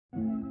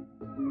Hello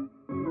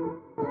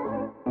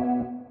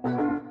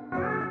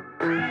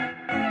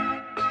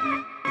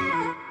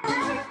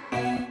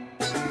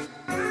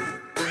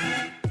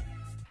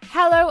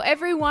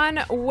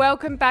everyone,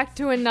 welcome back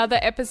to another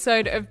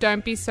episode of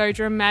Don't Be So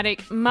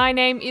Dramatic. My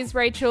name is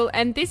Rachel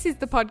and this is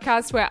the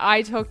podcast where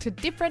I talk to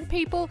different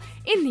people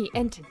in the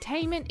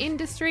entertainment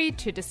industry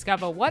to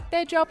discover what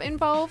their job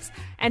involves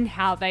and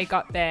how they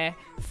got there.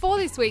 For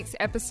this week's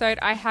episode,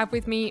 I have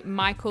with me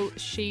Michael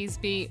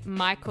Sheasby.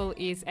 Michael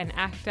is an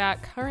actor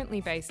currently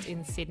based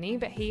in Sydney,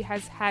 but he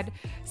has had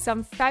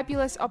some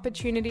fabulous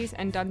opportunities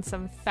and done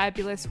some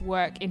fabulous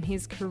work in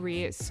his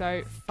career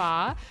so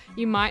far.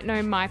 You might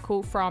know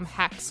Michael from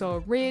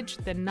Hacksaw Ridge,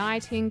 The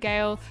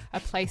Nightingale, A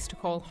Place to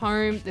Call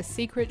Home, The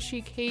Secret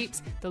She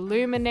Keeps, The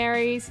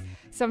Luminaries,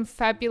 some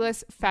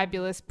fabulous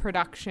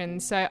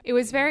productions. So it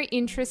was very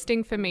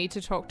interesting for me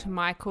to talk to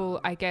Michael,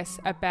 I guess,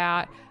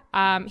 about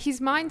his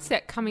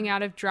mindset coming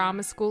out of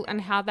drama school and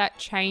how that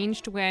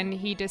changed when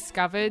he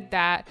discovered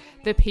that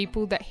the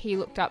people that he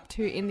looked up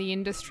to in the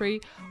industry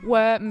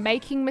were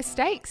making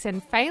mistakes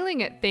and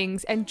failing at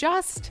things and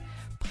just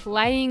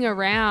playing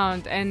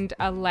around and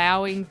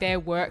allowing their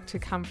work to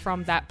come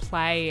from that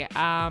play.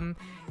 And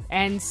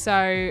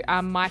so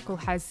Michael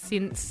has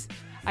since,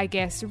 I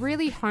guess,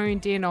 really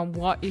honed in on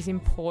what is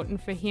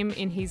important for him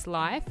in his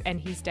life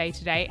and his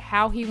day-to-day,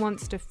 how he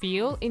wants to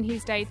feel in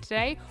his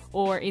day-to-day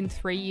or in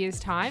 3 years'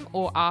 time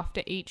or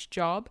after each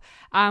job.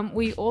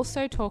 We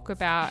also talk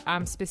about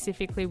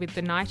specifically with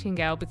The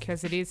Nightingale,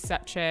 because it is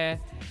such a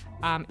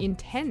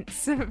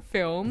intense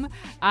film,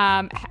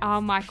 how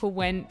Michael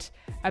went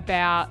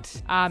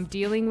about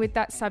dealing with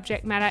that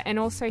subject matter, and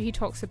also he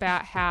talks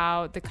about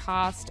how the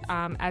cast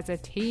as a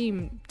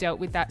team dealt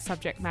with that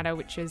subject matter,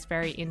 which is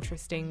very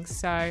interesting.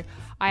 So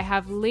I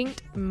have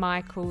linked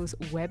Michael's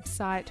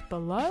website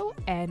below,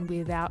 and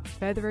without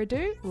further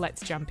ado,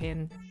 let's jump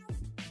in.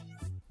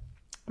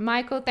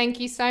 Michael,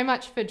 thank you so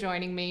much for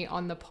joining me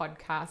on the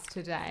podcast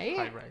today.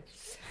 Hi, Rach.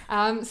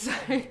 So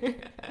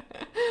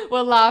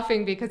we're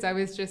laughing because I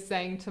was just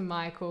saying to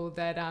Michael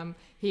that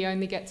he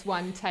only gets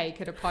one take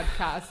at a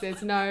podcast.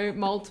 There's no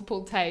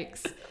multiple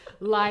takes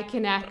like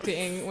in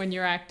acting when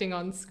you're acting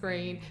on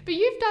screen. But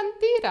you've done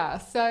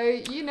theatre, so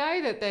you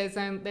know that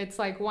it's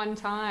like one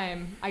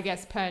time, I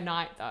guess, per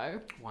night though.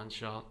 One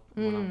shot,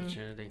 one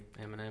opportunity.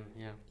 Eminem,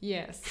 yeah.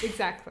 Yes,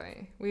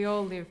 exactly. We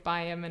all live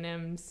by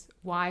Eminem's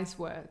wise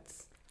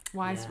words.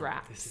 Wise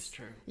raps. This is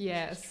true.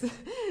 Yes.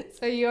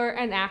 So you're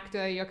an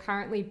actor. You're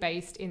currently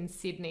based in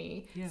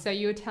Sydney. Yeah. So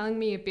you were telling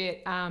me a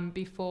bit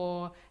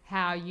before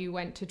how you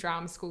went to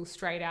drama school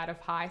straight out of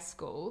high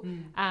school.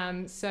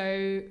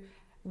 So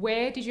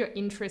where did your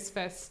interest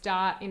first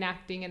start in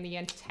acting and the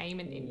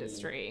entertainment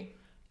industry?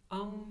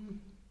 I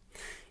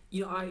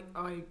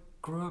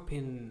grew up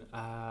in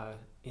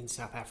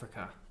South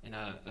Africa in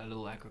a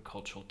little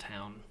agricultural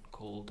town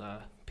called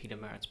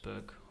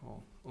Pietermaritzburg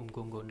or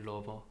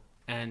Umgungundlovo.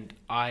 And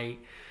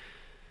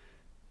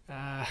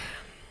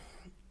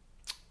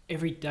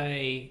every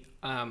day,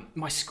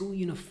 my school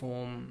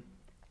uniform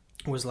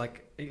was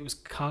it was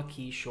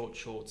khaki short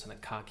shorts and a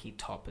khaki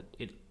top.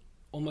 It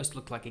almost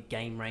looked like a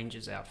Game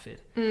Rangers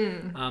outfit.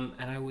 And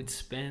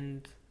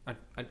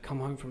I'd come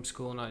home from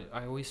school, and I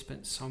always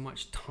spent so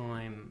much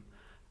time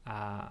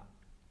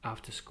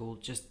after school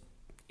just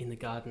in the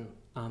garden.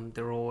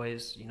 There were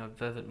always,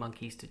 vervet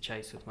monkeys to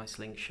chase with my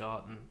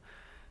slingshot,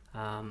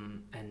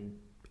 and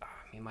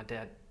my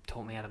dad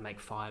taught me how to make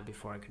fire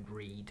before I could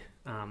read,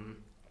 and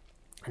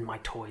my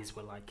toys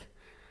were I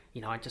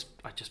just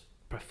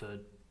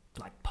preferred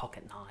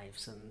pocket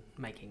knives and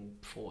making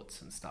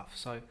forts and stuff.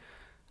 So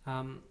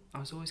I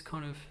was always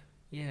kind of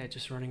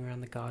just running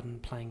around the garden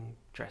playing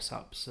dress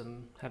ups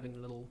and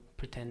having little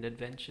pretend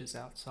adventures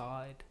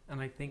outside. And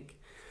I think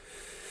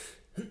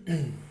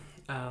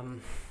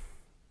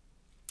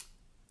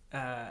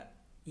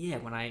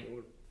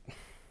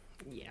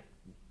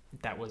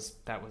that was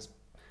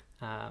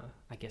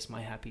I guess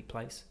my happy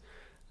place,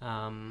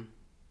 or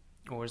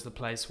was the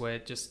place where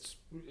just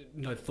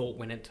no thought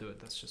went into it.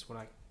 That's just what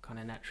I kind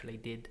of naturally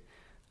did.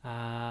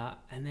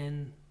 And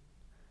then,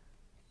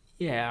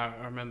 I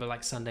remember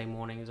Sunday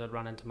mornings I'd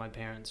run into my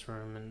parents'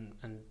 room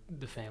and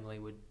the family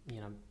would,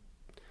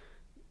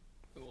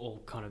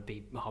 all kind of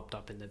be hopped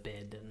up in the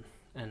bed,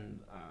 and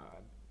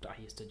I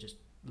used to just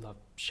love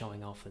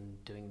showing off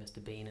and doing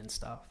Mr. Bean and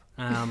stuff.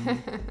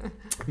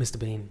 Mr.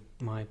 Bean,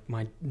 my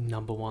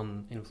number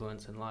one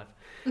influence in life.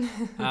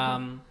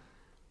 And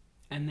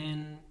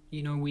then,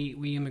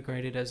 we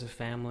immigrated as a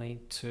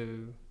family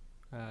to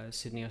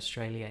Sydney,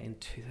 Australia in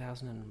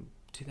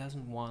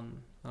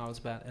 2001. I was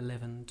about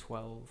 11,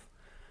 12.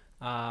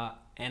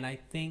 And I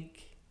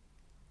think,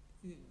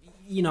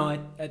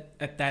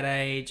 at that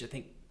age, I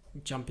think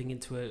jumping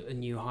into a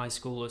new high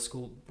school or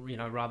school,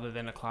 rather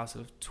than a class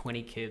of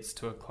 20 kids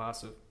to a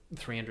class of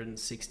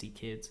 360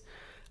 kids,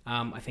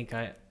 I think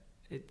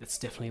it's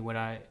definitely when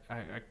I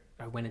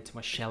went into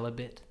my shell a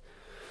bit.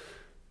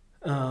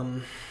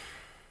 I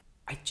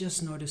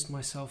just noticed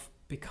myself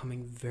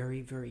becoming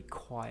very, very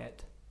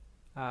quiet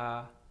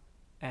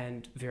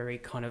and very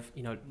kind of,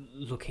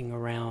 looking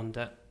around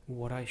at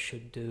what I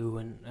should do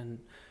and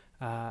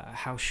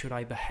how should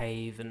I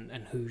behave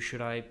and who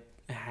should I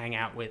hang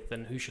out with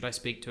and who should I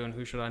speak to and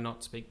who should I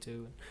not speak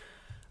to.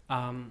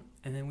 And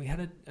then we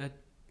had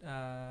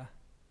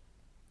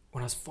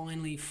when I was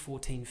finally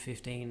 14,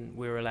 15,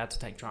 we were allowed to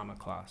take drama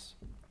class.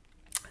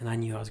 And I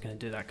knew I was going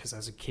to do that because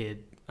as a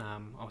kid,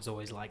 I was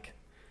always like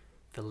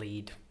the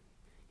lead,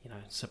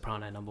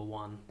 soprano number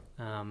one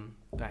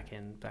back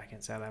in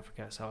South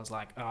Africa. So I was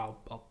like, oh,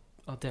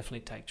 I'll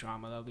definitely take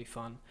drama. That'll be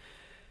fun.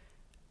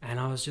 And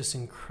I was just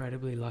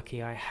incredibly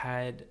lucky. I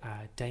had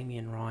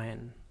Damien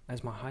Ryan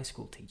as my high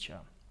school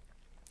teacher.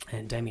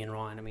 And Damien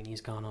Ryan, I mean,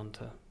 he's gone on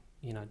to,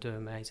 do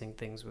amazing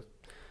things with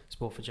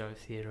Sport for Joe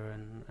Theatre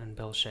and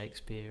Bell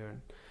Shakespeare.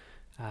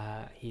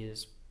 And he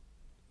is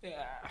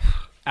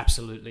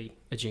absolutely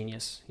a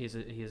genius. He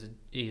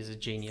is a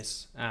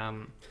genius.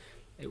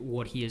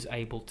 What he is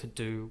able to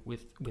do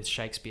with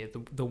Shakespeare,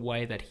 the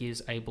way that he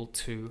is able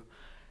to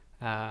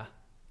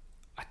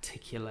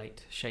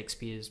articulate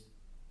Shakespeare's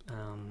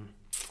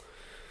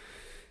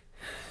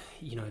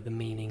the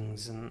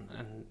meanings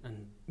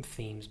and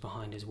themes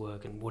behind his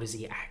work, and what is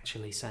he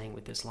actually saying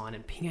with this line,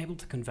 and being able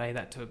to convey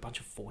that to a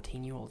bunch of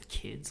 14-year-old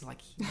kids, like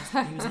he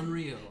was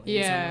unreal. He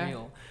was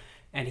unreal.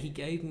 And he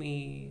gave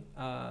me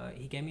a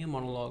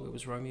monologue. It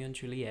was Romeo and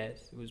Juliet.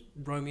 It was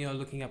Romeo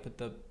looking up at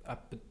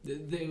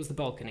it was the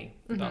balcony,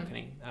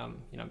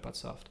 butt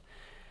soft.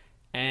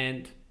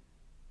 And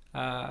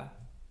I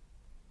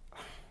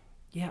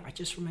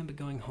just remember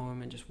going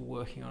home and just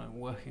working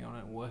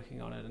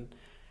on it.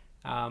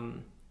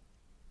 And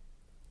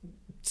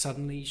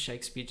suddenly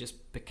Shakespeare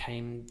just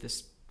became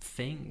this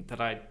thing that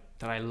I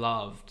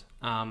loved.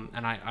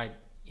 And I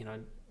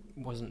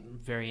wasn't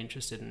very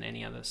interested in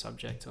any other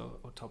subject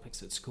or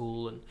topics at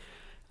school, and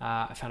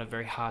I found it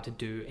very hard to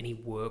do any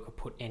work or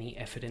put any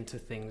effort into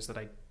things that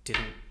I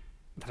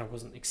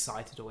wasn't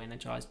excited or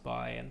energized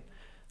by.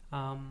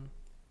 And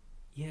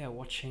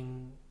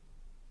watching,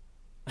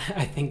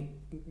 I think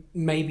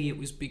maybe it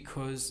was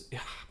because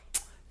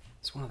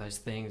it's one of those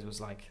things. It was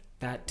like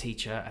that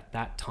teacher at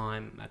that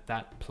time at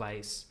that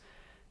place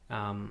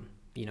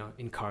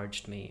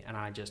encouraged me, and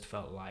I just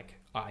felt like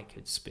I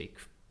could speak.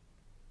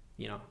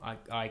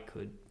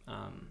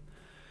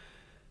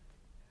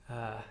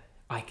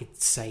 I could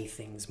say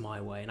things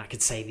my way, and I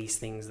could say these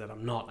things that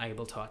I'm not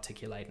able to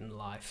articulate in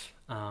life.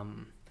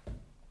 And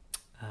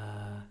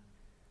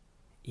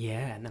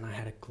then I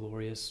had a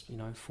glorious,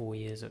 4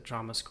 years at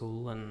drama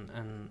school,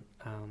 and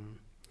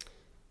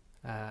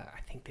I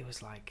think there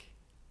was like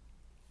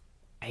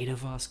 8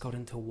 of us got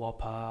into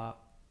WAPA.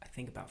 I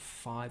think about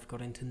 5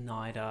 got into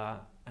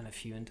NIDA, and a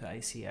few into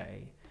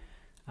ACA.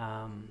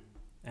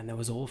 And there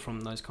was all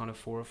from those kind of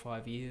 4 or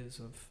 5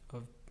 years of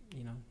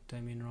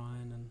Damien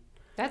Ryan and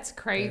that's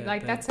crazy.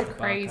 That's a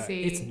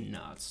crazy. It's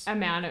nuts.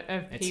 Amount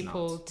of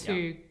people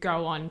to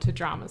go on to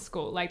drama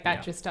school. Like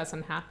that just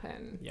doesn't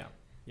happen. Yeah.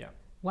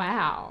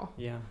 Wow.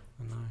 Yeah,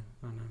 I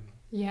know.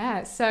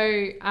 Yeah. So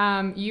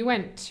you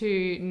went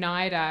to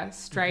NIDA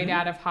straight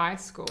out of high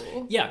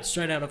school. Yeah,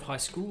 straight out of high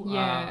school.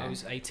 Yeah. I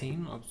was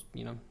 18. I was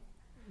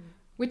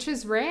Which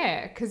is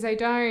rare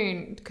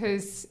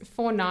because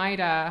for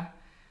NIDA,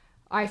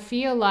 I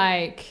feel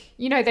like,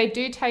 they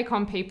do take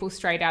on people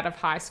straight out of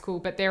high school,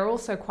 but they're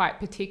also quite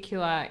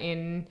particular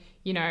in,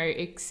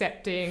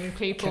 accepting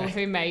people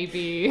who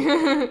maybe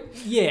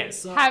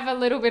have a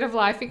little bit of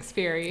life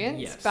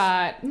experience. Yes.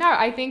 But no,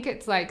 I think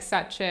it's like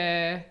such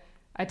a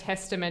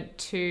testament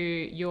to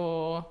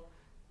your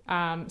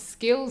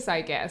skills,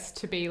 I guess,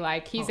 to be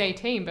like, he's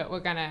 18, but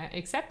we're going to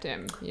accept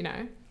him,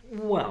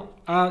 Well,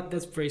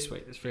 that's very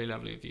sweet. That's very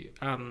lovely of you.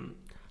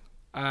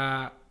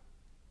 I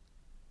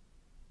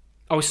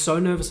was so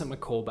nervous at my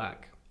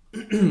callback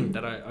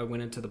that I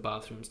went into the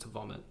bathrooms to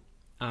vomit.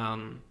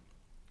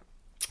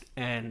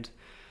 And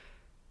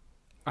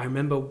I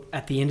remember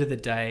at the end of the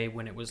day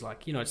when it was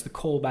like, it's the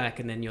callback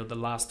and then you're the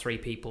last 3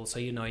 people, so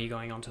you're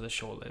going onto the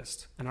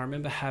shortlist. And I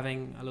remember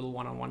having a little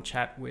one-on-one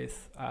chat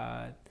with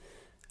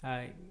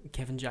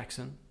Kevin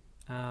Jackson,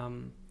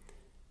 who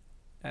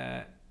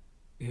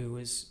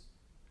was,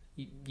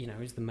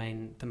 who's the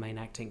main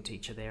acting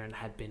teacher there and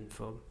had been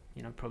for,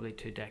 probably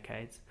 2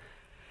 decades.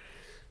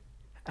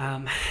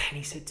 And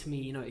he said to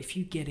me, if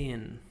you get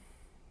in,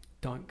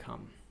 don't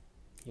come.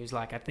 He was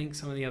like, I think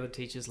some of the other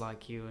teachers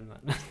like you, and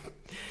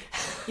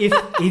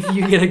if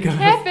you get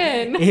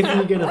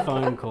a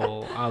phone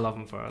call, I love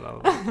him for it.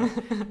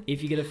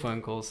 If you get a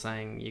phone call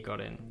saying you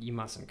got in, you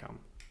mustn't come.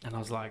 And I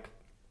was like,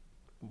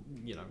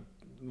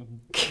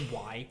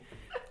 why?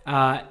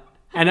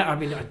 And I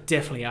mean,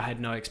 I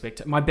had no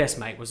expectation. My best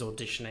mate was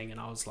auditioning,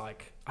 and I was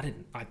like, I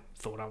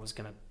thought I was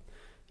gonna,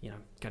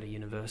 go to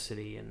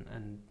university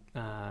and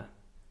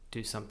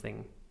do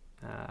something,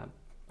 I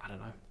don't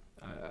know,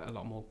 a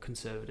lot more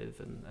conservative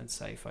and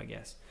safe, I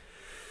guess.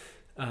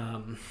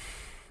 And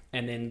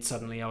then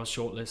suddenly I was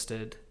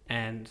shortlisted,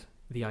 and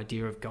the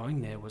idea of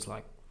going there was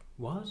like,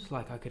 what?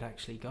 Like I could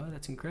actually go?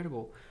 That's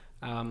incredible.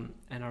 And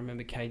I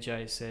remember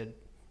KJ said,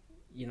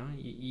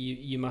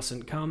 you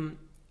mustn't come.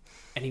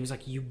 And he was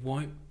like, you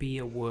won't be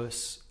a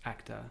worse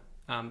actor.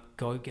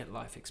 Go get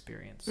life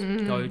experience.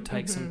 Go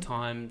take some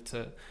time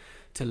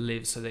to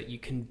live so that you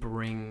can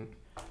bring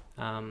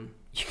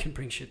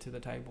shit to the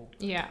table.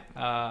 Yeah.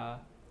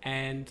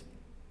 And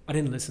I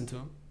didn't listen to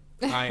him.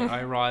 I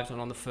arrived, and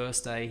on the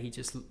first day, he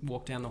just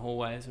walked down the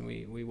hallways, and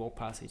we walked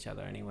past each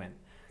other, and he went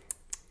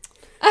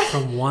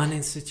from one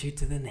institute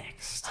to the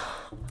next.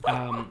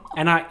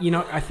 And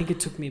I think it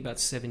took me about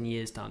 7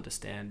 years to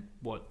understand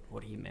what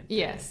he meant.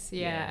 Yes.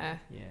 Yeah.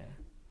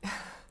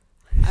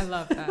 I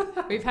love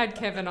that. We've had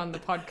Kevin on the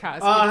podcast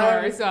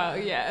before as well.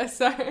 Yeah.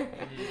 So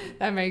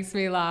that makes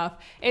me laugh.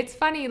 It's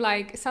funny,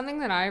 like something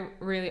that I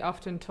really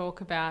often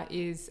talk about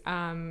is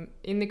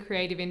in the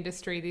creative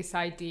industry, this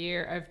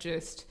idea of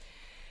just,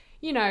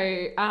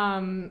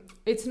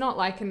 it's not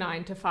like a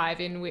 9 to 5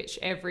 in which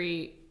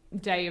every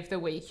day of the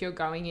week you're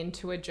going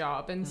into a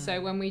job. And so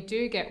when we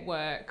do get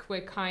work,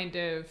 we're kind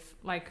of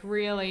like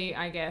really,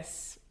 I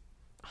guess,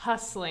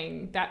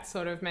 hustling that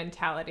sort of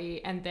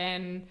mentality. And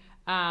then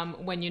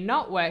when you're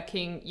not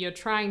working, you're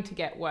trying to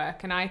get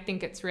work. And I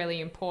think it's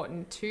really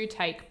important to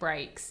take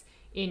breaks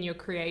in your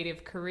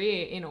creative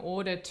career in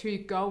order to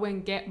go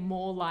and get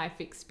more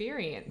life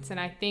experience. And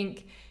I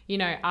think,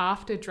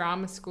 after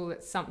drama school,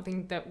 it's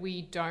something that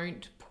we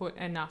don't put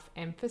enough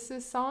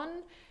emphasis on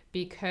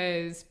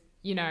because,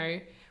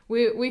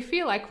 we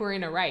feel like we're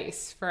in a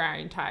race for our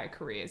entire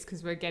careers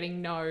because we're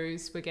getting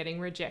no's, we're getting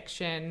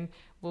rejection,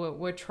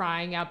 we're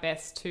trying our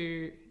best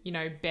to,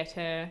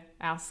 better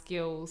our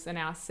skills and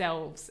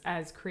ourselves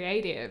as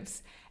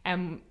creatives.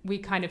 And we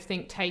kind of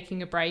think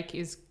taking a break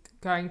is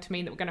going to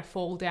mean that we're going to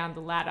fall down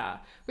the ladder,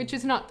 which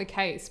is not the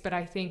case. But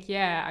I think,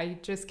 I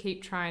just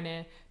keep trying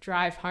to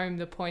drive home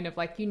the point of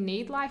like, you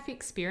need life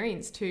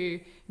experience to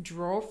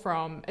draw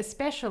from,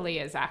 especially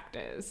as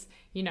actors,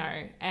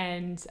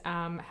 and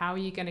how are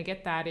you going to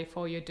get that if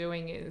all you're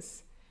doing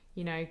is,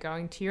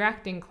 going to your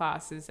acting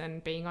classes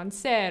and being on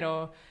set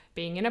or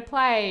being in a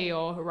play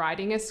or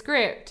writing a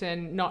script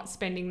and not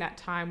spending that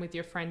time with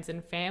your friends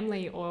and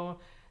family or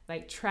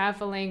like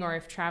traveling, or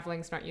if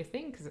traveling's not your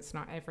thing, because it's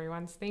not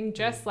everyone's thing,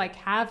 just like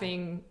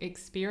having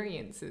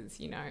experiences,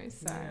 so.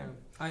 Yeah.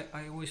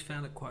 I always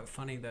found it quite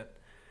funny that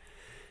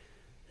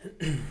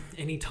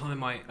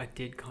anytime I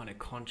did kind of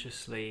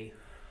consciously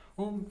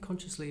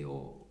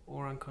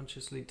or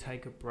unconsciously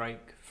take a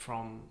break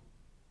from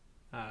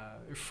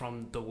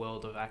the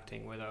world of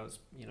acting, whether I was,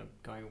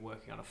 going and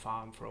working on a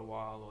farm for a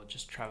while or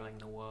just traveling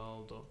the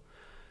world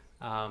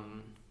or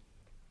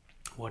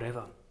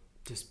whatever,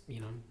 just,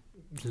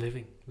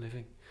 living,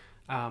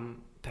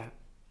 that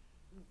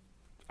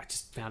I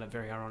just found it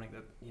very ironic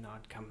that,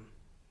 I'd come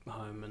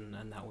home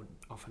and that would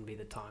often be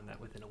the time that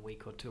within a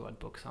week or two I'd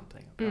book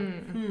something.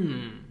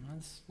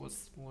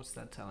 What's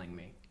that telling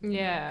me?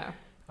 Yeah.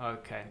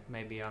 Okay,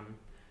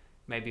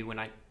 maybe when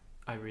I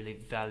really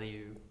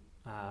value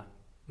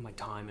my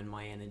time and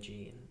my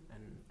energy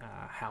and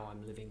how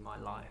I'm living my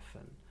life,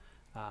 and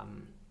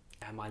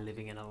am I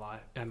living in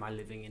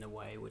a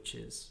way which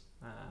is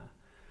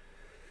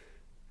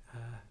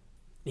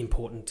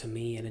important to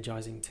me,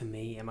 energizing to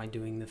me? Am I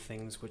doing the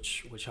things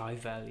which I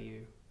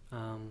value?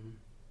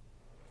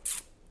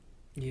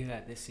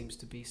 There seems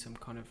to be some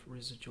kind of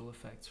residual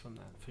effects from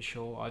that, for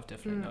sure. I've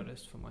definitely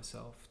noticed for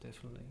myself,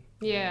 definitely.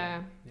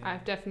 Yeah,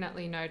 I've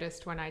definitely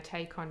noticed when I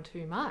take on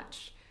too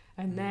much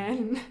and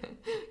then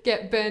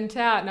get burnt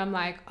out, and I'm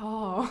like,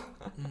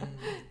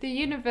 the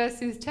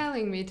universe is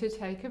telling me to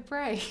take a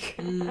break.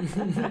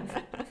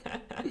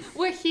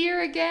 We're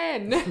here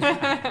again.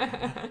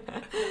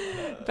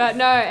 But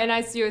no, and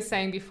as you were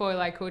saying before,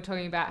 like we were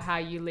talking about how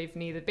you live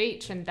near the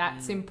beach, and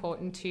that's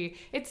important to you.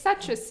 It's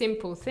such a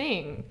simple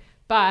thing,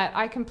 but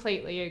I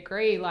completely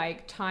agree.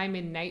 Like time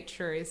in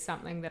nature is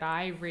something that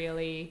I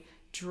really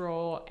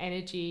draw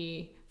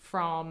energy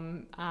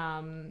from.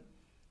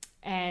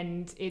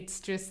 And it's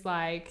just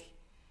like,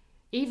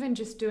 even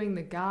just doing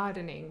the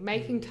gardening,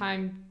 making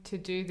time to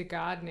do the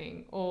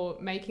gardening, or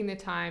making the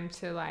time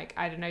to like,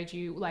 I don't know, do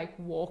you like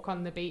walk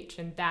on the beach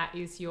and that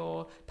is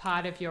your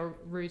part of your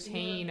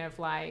routine of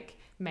like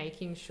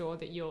making sure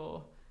that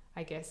you're,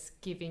 I guess,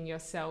 giving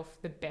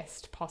yourself the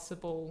best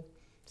possible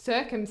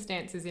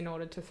circumstances in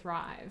order to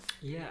thrive.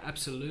 Yeah,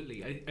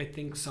 absolutely. I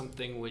think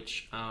something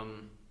which,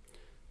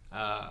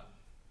 I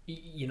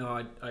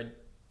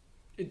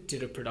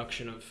did a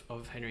production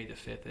of Henry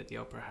V at the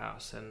Opera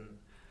House, and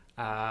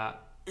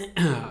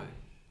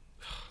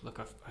look,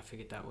 I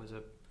figured that was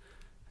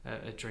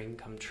a dream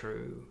come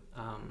true,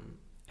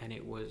 and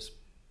it was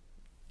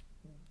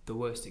the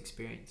worst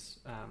experience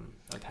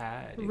I've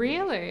had.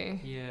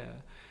 Really?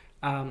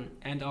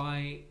 And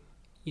I,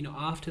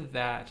 after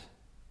that,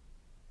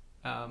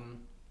 I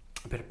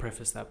better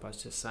preface that by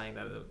just saying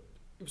that it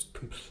was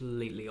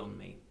completely on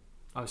me.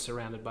 I was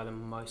surrounded by the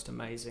most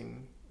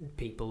amazing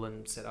people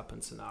and setup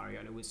and scenario,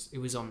 and it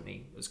was on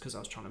me. It was because I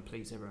was trying to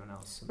please everyone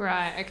else.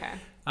 Right. Okay.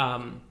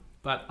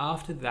 But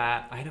after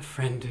that, I had a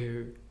friend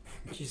who,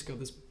 she's got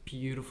this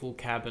beautiful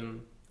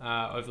cabin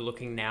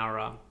overlooking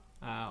Nowra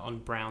on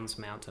Browns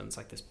Mountains,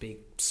 like this big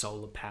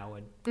solar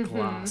powered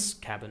glass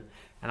cabin.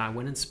 And I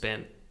went and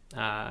spent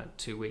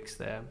 2 weeks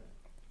there.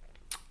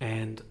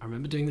 And I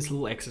remember doing this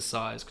little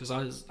exercise because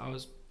I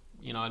was,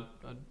 you know,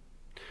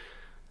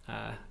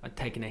 I'd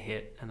taken a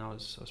hit and I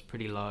was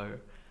pretty low.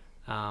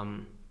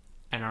 And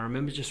I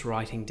remember just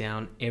writing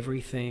down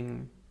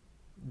everything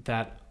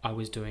that I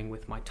was doing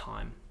with my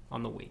time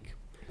on the week.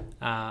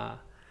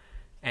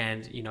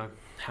 And, you know,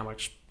 how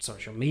much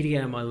social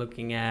media am I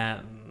looking at?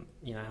 And,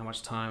 you know, how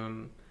much time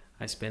am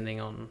I spending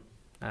on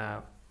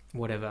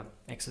whatever,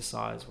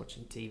 exercise,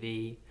 watching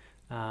TV.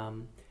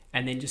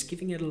 And then just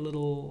giving it a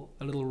little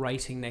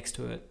rating next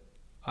to it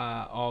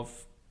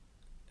of,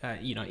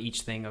 you know,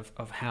 each thing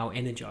of how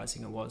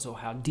energizing it was or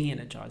how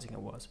de-energizing it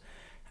was.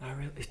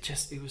 And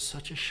it was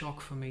such a shock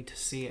for me to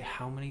see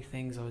how many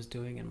things I was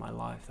doing in my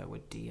life that were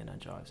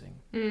de-energizing,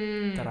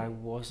 that I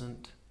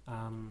wasn't,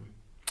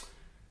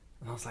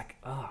 and I was like,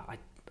 I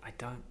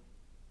don't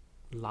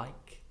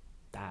like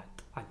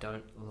that. I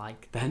don't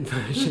like that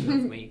version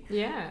of me.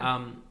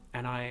 Yeah.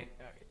 And I,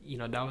 you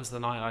know, that was the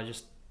night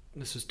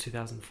this was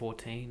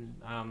 2014,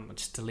 I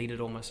just deleted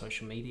all my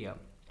social media.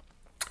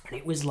 And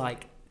it was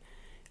like,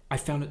 I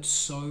found it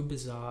so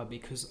bizarre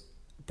because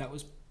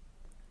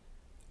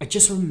I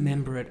just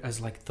remember it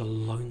as like the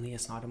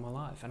loneliest night of my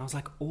life. And I was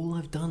like, all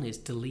I've done is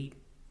delete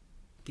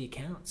the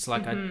accounts.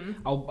 Like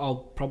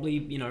I'll probably,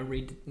 you know,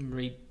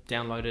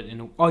 re-download it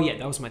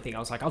that was my thing. I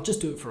was like, I'll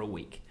just do it for a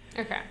week.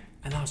 Okay.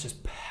 And I was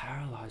just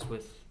paralyzed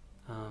with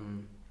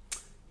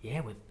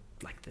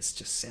like this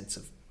just sense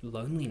of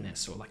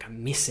loneliness, or like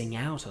I'm missing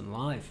out on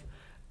life.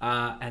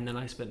 And then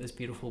I spent this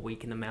beautiful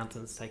week in the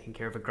mountains taking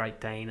care of a Great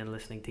Dane and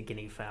listening to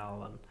guinea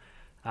fowl. And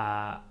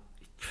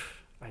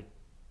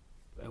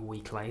a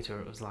week later,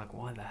 it was like,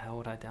 why the hell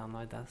would I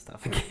download that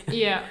stuff again?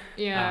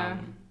 Yeah.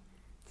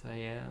 So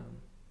yeah.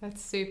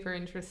 That's super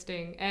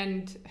interesting.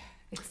 And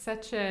it's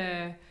such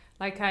a,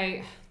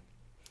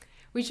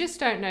 we just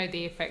don't know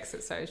the effects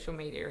that social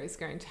media is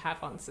going to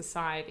have on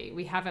society.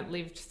 We haven't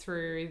lived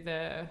through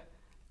the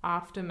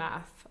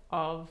aftermath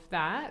of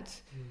that.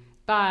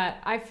 But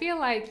I feel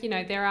like, you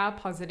know, there are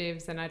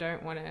positives, and I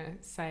don't want to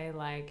say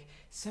like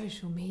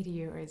social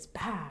media is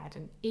bad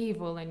and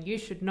evil and you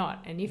should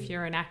not. And if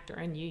you're an actor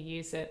and you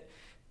use it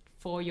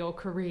for your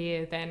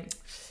career, then,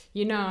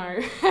 you know.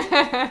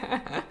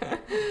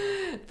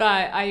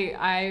 But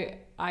I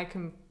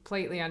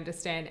completely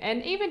understand.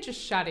 And even just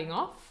shutting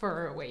off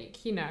for a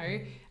week, you know,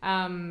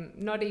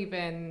 not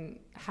even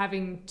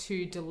having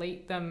to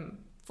delete them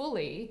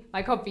fully.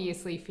 Like,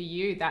 obviously for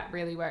you that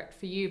really worked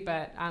for you,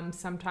 but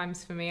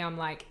sometimes for me I'm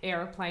like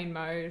airplane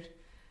mode,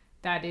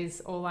 that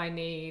is all I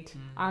need.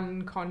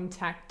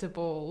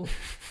 Uncontactable.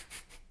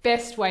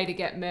 Best way to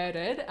get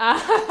murdered.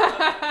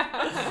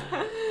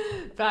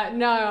 But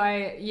no,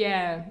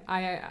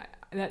 I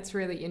that's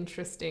really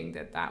interesting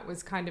that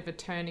was kind of a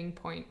turning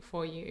point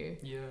for you.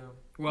 Yeah.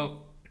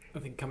 Well, I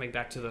think coming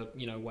back to the,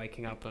 you know,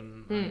 waking up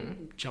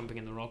and jumping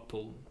in the rock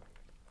pool,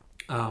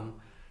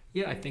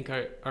 I think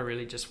I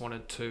really just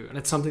wanted to, and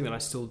it's something that I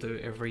still do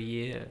every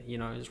year, you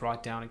know, is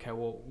write down, okay,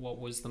 well, what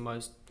was the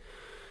most,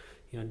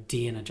 you know,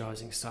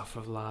 de-energizing stuff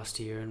of last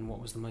year, and what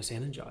was the most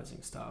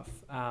energizing stuff?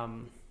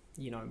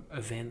 You know,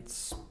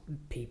 events,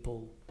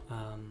 people,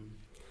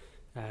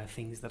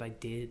 things that I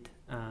did,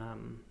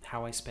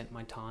 how I spent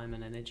my time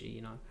and energy,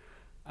 you know,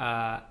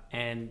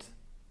 and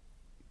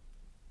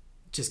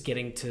just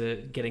getting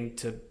to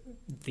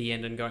the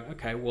end and going,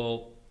 okay,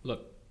 well,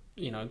 look,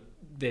 you know,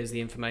 there's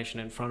the information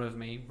in front of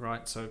me,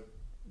 right? So,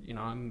 you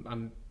know,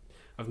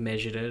 I've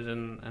measured it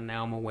and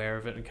now I'm aware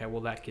of it. Okay,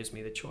 well, that gives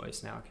me the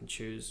choice. Now I can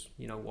choose,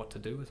 you know, what to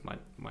do with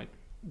my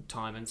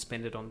time and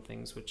spend it on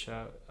things which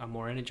are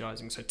more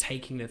energizing. So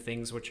taking the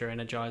things which are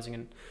energizing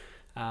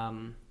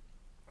and,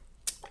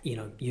 you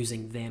know,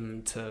 using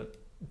them to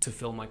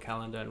fill my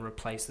calendar and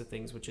replace the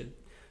things which are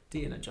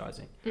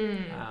de-energizing.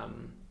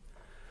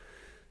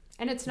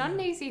 And it's not an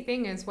easy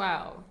thing as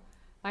well.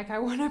 Like, I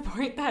want to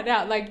point that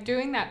out. Like,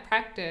 doing that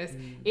practice,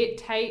 it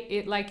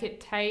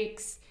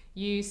takes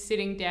you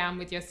sitting down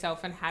with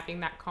yourself and having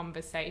that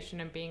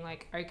conversation and being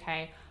like,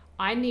 okay,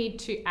 I need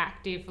to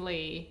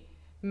actively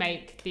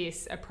make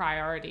this a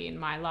priority in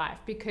my life.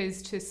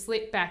 Because to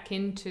slip back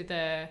into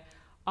the,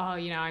 oh,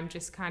 you know, I'm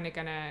just kind of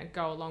going to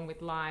go along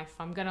with life,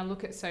 I'm going to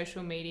look at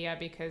social media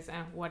because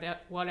what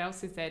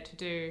else is there to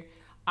do?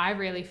 I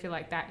really feel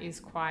like that is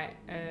quite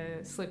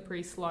a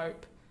slippery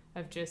slope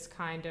of just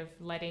kind of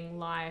letting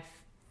life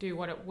do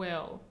what it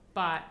will.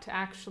 But to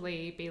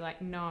actually be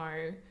like,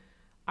 no,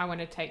 I want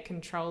to take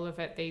control of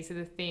it. These are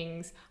the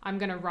things. I'm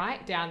going to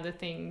write down the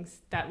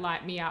things that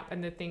light me up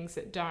and the things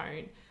that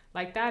don't.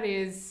 Like, that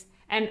is...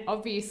 And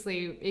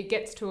obviously it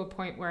gets to a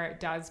point where it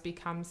does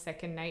become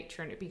second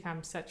nature and it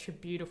becomes such a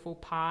beautiful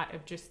part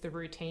of just the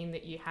routine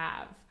that you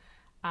have.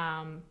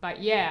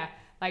 But yeah,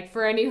 like,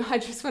 for anyone, I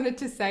just wanted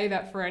to say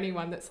that for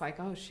anyone that's like,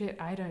 oh shit,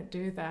 I don't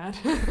do that.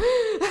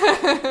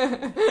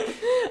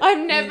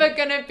 I'm never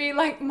going to be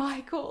like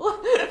Michael.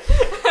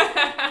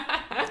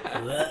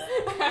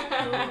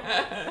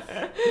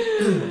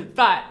 But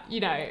But, you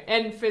know,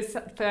 and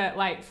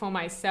for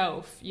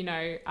myself, you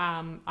know,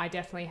 I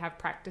definitely have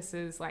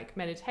practices like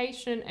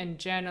meditation and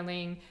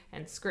journaling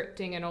and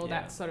scripting and all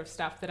that sort of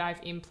stuff that I've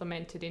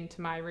implemented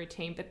into my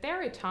routine. But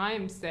there are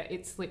times that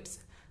it slips,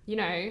 you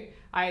know,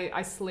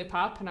 I slip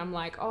up and I'm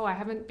like, oh, I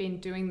haven't been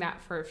doing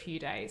that for a few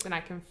days, and I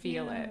can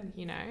feel it,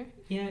 you know?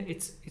 Yeah,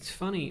 it's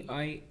funny.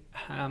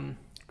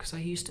 Because I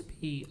used to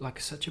be like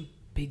such a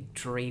big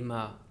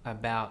dreamer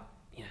about,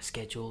 you know,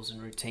 schedules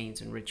and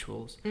routines and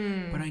rituals,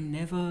 but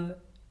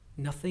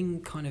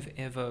nothing kind of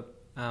ever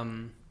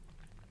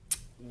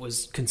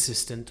was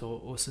consistent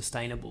or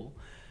sustainable.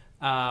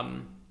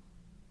 And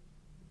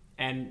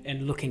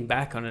looking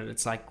back on it,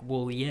 it's like,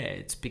 well, yeah,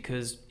 it's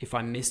because if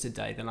I missed a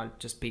day, then I'd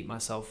just beat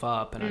myself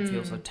up and I'd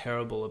feel so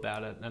terrible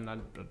about it, and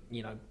I'd,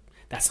 you know,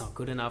 that's not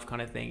good enough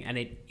kind of thing. And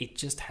it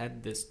just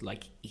had this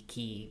like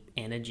icky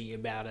energy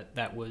about it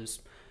that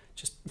was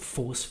just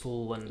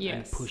forceful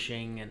and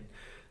pushing,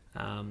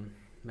 and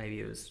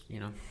maybe it was, you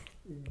know,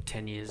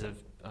 10 years of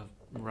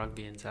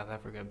rugby in South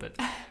Africa, but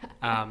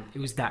it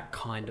was that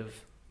kind of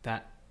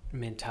that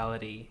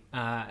mentality.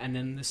 And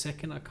then the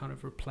second I kind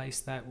of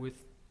replaced that with,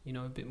 you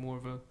know, a bit more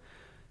of a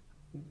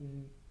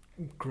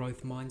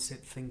growth mindset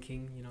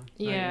thinking, you know,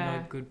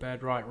 no good,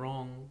 bad, right,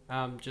 wrong.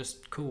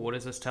 Just cool. What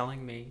is this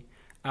telling me?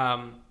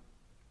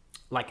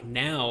 Like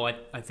now,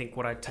 I think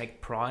what I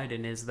take pride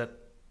in is that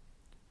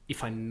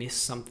if I miss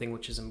something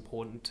which is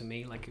important to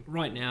me, like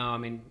right now, I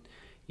mean,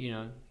 you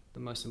know, the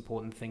most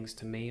important things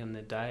to me on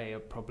the day are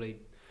probably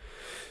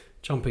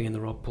jumping in the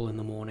rock pool in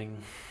the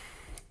morning,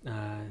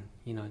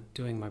 you know,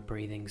 doing my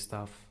breathing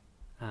stuff,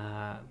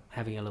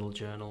 having a little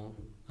journal,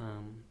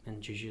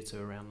 and jiu-jitsu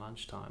around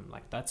lunchtime.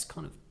 Like that's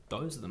kind of,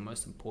 those are the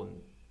most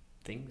important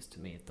things to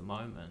me at the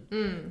moment.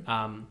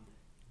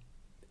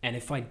 And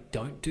if I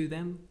don't do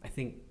them, I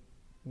think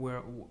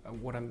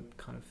what I'm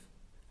kind of,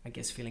 I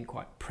guess, feeling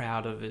quite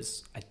proud of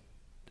is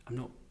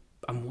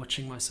I'm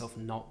watching myself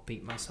not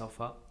beat myself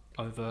up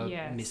over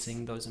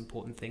missing those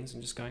important things,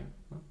 and just going,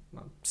 well,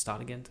 I'll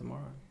start again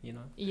tomorrow, you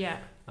know? Yeah.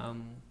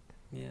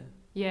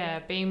 Yeah,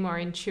 being more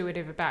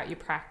intuitive about your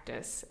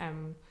practice,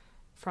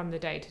 from the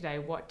day to day,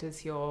 what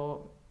does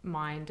your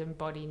mind and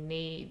body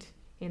need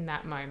in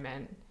that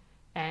moment,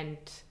 and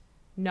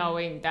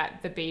knowing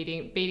that the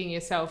beating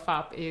yourself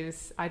up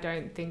is, I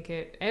don't think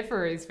it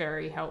ever is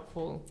very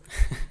helpful.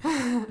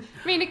 I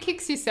mean, it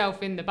kicks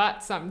yourself in the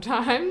butt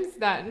sometimes,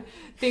 that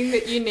thing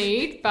that you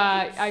need,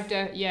 but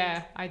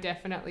I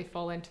definitely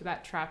fall into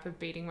that trap of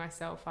beating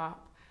myself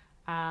up.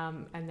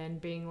 And then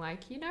being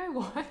like, you know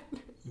what?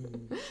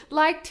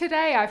 Like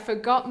today, I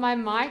forgot my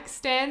mic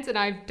stands and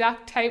I've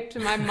duct taped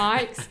my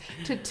mics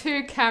to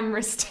 2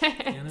 camera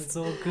stands. And it's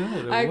all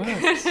good. It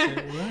works.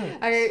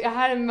 I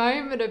had a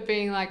moment of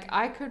being like,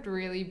 I could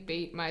really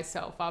beat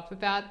myself up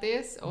about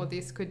this, or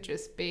this could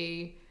just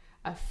be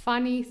a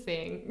funny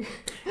thing.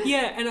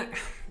 Yeah, and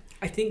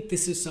I think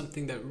this is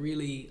something that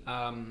really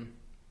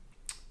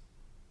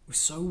was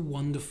so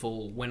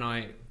wonderful when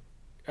I've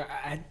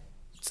had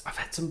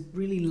some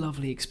really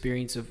lovely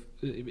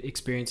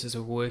experiences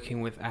of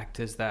working with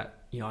actors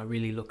that, you know, I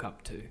really look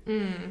up to.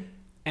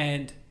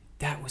 And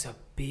that was a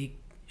big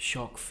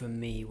shock for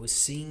me, was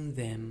seeing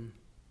them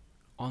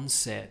on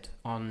set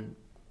on,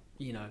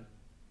 you know,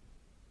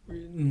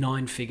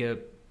 9-figure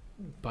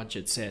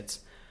budget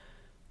sets,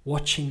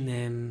 watching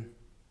them,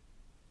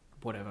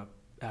 whatever,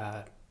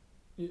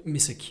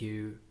 miss a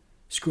cue,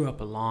 screw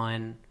up a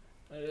line,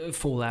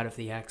 fall out of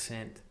the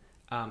accent,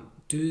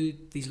 do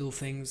these little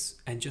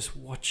things, and just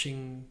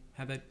watching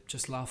how they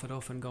just laugh it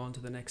off and go on to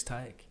the next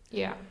take.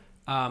 Yeah.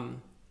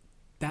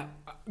 That,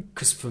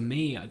 because for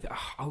me,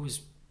 I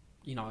was,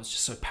 you know, I was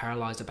just so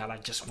paralyzed about, I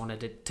just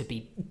wanted it to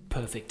be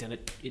perfect, and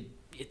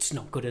it's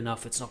not good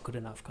enough. It's not good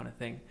enough kind of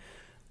thing.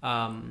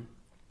 And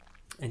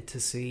to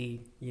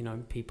see, you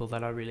know, people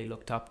that I really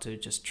looked up to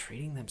just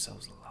treating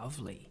themselves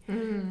lovely,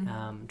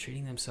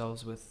 treating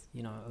themselves with,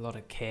 you know, a lot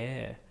of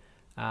care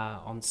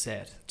on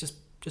set, just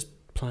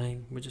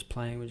playing, we're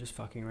just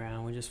fucking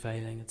around, we're just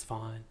failing, it's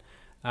fine,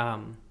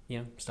 you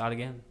know, start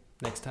again,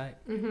 next take.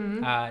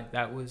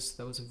 That was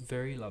a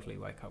very lovely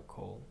wake-up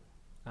call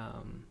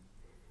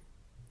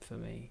for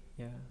me.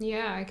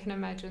 Yeah, I can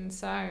imagine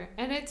so.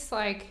 And it's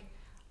like,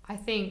 I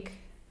think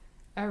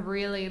a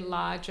really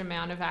large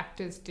amount of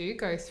actors do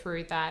go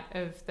through that,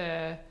 of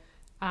the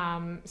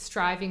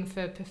striving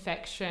for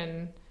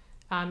perfection,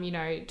 you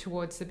know,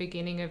 towards the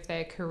beginning of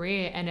their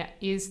career. And it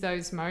is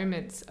those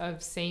moments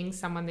of seeing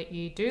someone that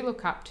you do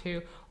look up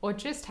to, or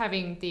just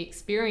having the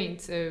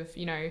experience of,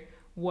 you know,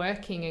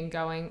 working and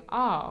going,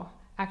 oh,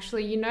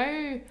 actually, you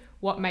know,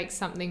 what makes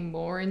something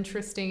more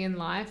interesting in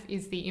life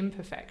is the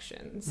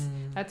imperfections.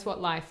 That's what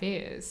life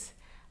is.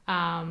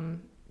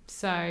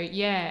 So,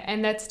 yeah,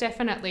 and that's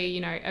definitely,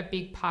 you know, a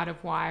big part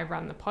of why I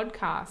run the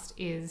podcast,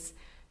 is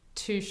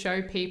to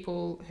show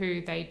people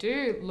who they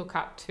do look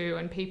up to,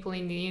 and people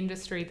in the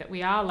industry that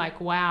we are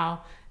like,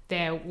 wow,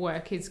 their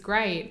work is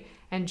great,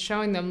 and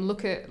showing them,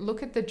 look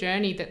at the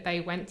journey that they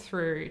went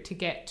through to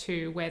get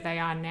to where they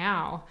are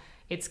now.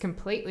 It's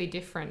completely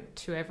different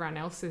to everyone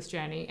else's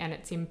journey, and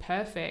it's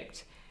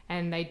imperfect.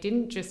 and they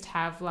didn't just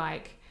have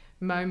like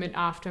moment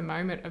after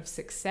moment of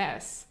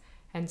success.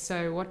 And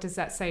so what does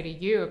that say to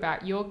you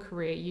about your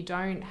career? You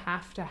don't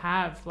have to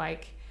have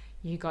like,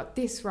 you got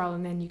this role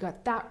and then you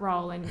got that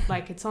role, and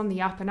like it's on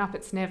the up and up.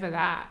 It's never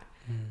that.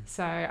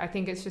 So I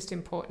think it's just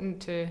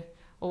important to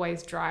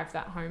always drive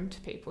that home to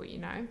people, you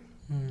know.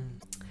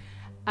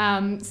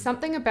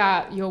 Something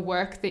about your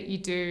work that you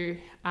do,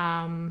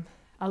 a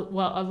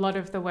lot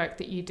of the work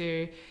that you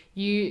do,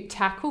 you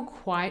tackle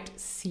quite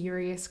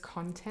serious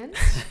content,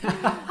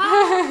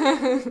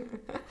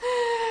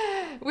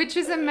 which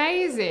is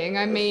amazing.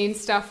 I mean,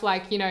 stuff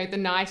like, you know, The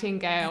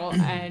Nightingale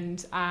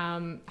and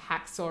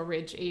Hacksaw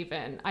Ridge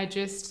even.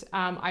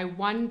 I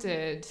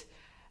wondered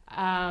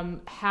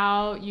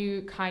how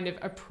you kind of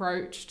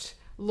approached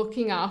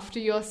looking after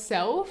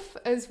yourself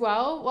as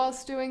well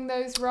whilst doing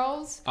those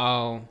roles.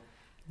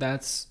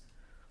 That's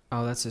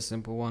a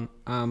simple one.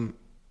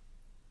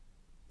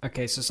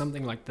 Okay, so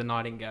something like The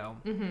Nightingale,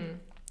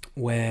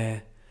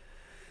 where,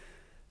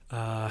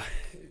 I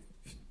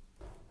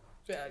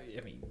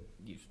mean,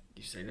 you've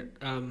seen it.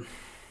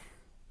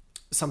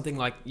 Something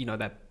like, you know,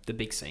 the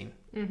big scene.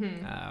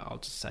 I'll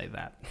just say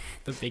that,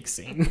 the big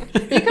scene.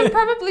 You can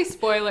probably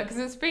spoil it because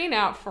it's been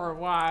out for a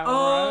while.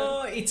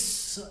 Oh, right?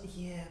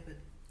 But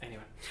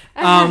anyway.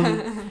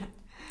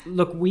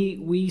 Look,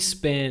 we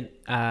spent.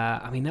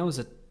 I mean, that was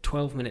a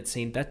 12-minute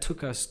scene that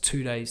took us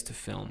 2 days to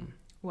film.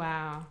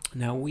 Wow.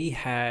 Now we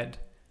had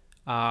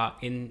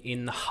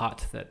in the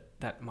hut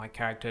that my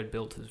character had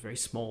built. It was very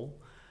small.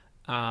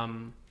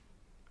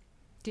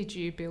 Did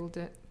you build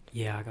it?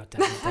 Yeah, I got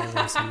down to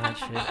Daedalus and that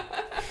shit.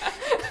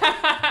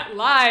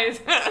 Lies.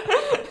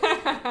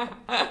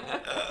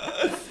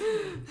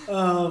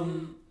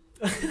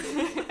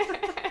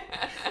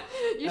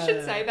 You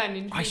should say that in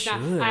interviews. I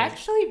should. I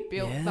actually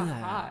built the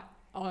hut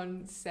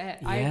on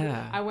set.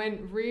 Yeah. I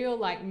went real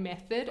like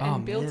method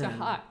and built a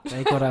hut.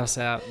 They got us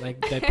out. They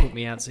put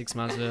me out 6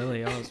 months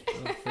early. I was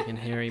a freaking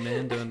hairy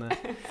man doing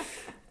that.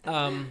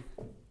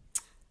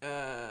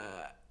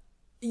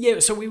 Yeah,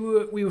 so we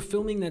were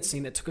filming that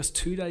scene that took us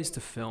 2 days to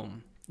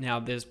film. Now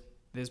there's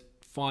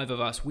 5 of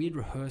us. We had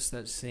rehearsed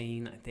that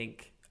scene, I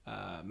think,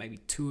 maybe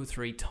 2 or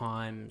 3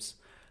 times.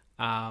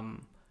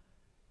 And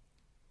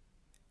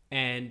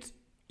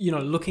you know,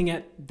 looking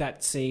at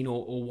that scene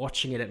or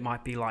watching it, it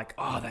might be like,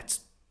 oh, that's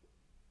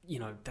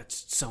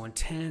so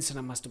intense, and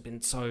it must have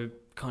been so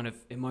kind of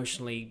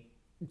emotionally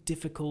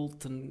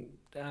difficult, and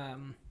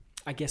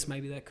I guess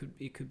maybe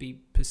it could be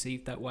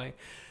perceived that way.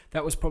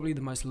 That was probably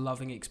the most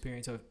loving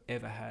experience I've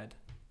ever had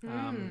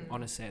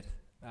on a set,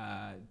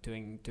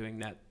 doing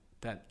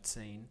that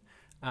scene.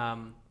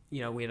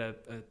 You know, we had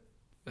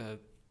a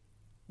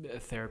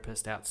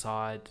therapist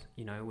outside.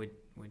 You know,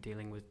 we're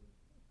dealing with.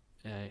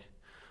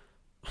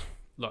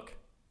 Look,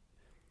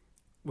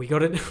 we got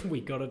to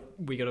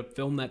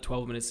film that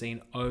 12-minute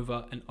scene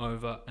over and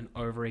over and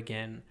over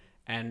again,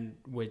 and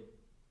we're,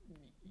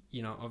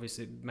 you know,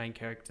 obviously the main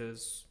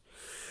character's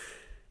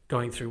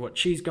going through what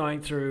she's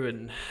going through,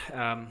 and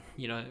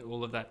you know,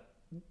 all of that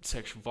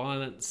sexual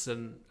violence,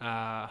 and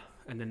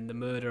then the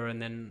murder,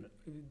 and then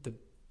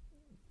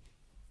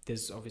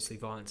there's obviously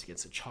violence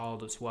against a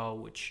child as well,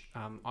 which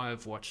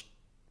I've watched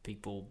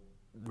people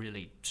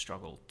really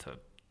struggle to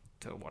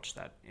watch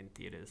that in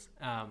theaters.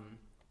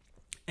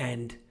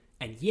 And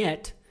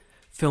yet,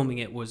 filming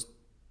it was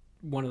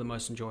one of the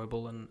most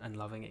enjoyable and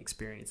loving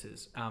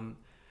experiences.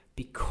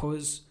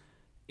 Because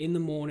in the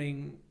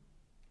morning,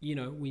 you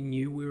know, we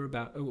knew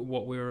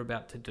what we were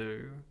about to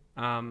do,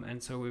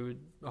 and so we would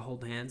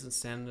hold hands and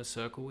stand in a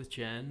circle with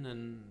Jen,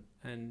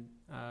 and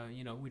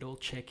you know, we'd all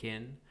check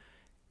in,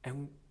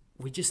 and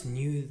we just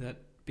knew that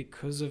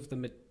because of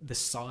the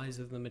size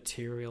of the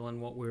material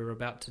and what we were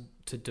about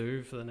to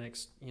do for the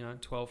next, you know,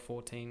 12,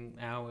 14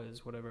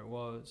 hours, whatever it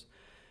was,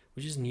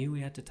 we just knew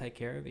we had to take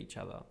care of each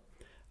other.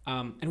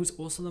 And it was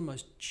also the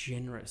most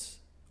generous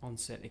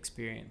on-set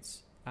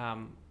experience,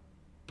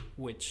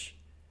 which,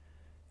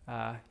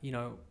 you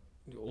know,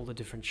 all the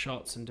different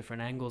shots and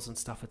different angles and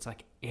stuff, it's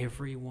like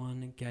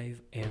everyone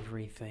gave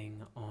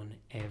everything on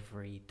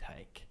every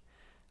take.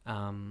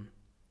 And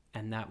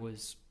that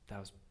was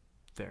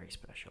very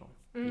special.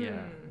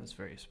 Yeah, it was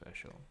very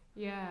special.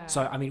 Yeah.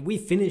 So, I mean, we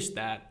finished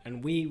that,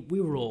 and we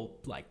were all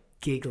like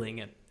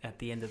giggling at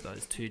the end of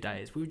those 2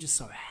 days. We were just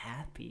so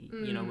happy.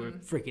 You know, we were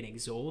freaking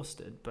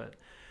exhausted, but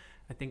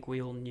I think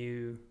we all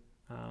knew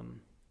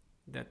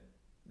that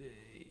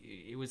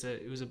it was a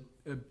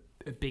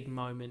big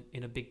moment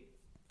in a big.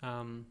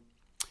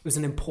 It was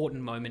an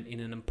important moment in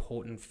an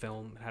important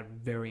film. It had a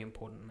very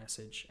important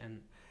message,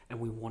 and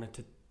we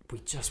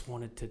just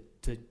wanted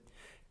to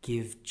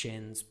give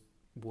Jen's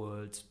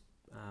words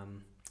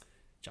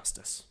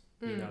justice.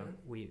 You know,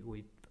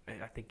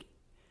 I think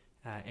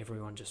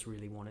everyone just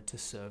really wanted to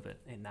serve it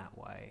in that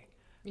way.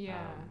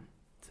 Yeah.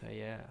 So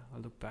yeah, I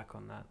look back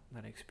on that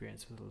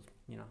experience with,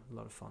 you know, a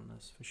lot of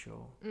fondness for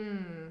sure.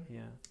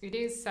 Yeah. It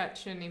is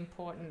such an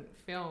important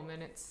film,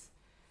 and it's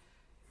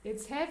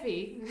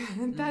heavy.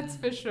 That's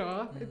for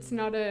sure. It's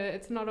not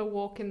a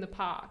walk in the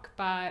park,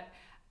 but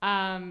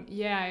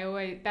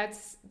yeah,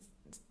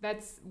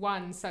 that's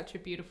one such a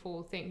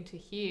beautiful thing to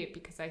hear,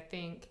 because I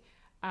think,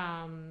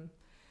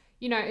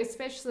 you know,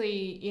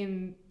 especially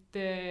in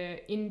the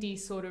indie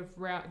sort of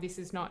route, this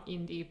is not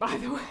indie, by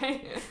the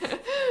way,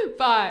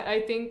 but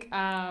I think,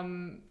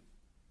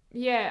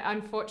 yeah,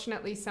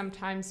 unfortunately,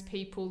 sometimes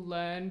people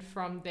learn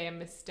from their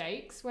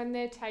mistakes when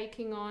they're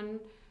taking on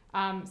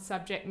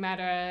subject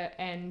matter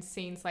and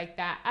scenes like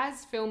that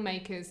as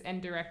filmmakers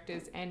and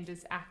directors and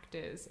as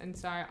actors. And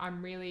so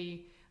I'm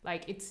really,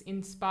 like, it's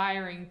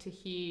inspiring to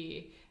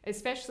hear,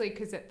 especially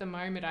because at the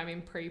moment I'm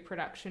in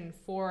pre-production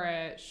for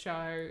a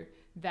show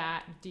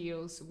that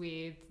deals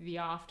with the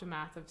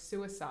aftermath of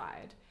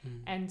suicide.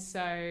 And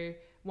so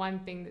one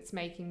thing that's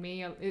making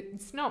me,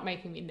 it's not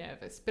making me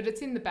nervous, but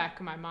it's in the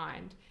back of my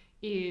mind,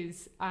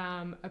 is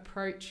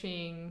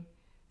approaching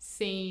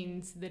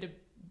scenes that are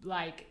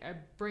like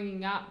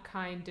bringing up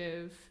kind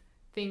of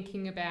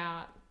thinking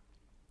about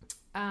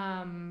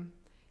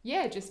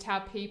just how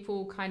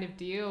people kind of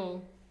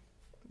deal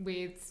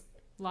with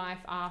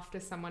life after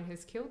someone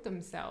has killed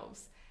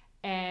themselves.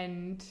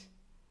 And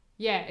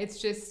yeah, it's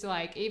just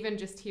like, even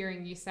just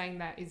hearing you saying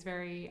that is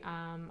very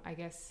I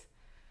guess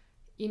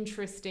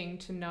interesting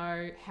to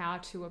know how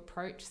to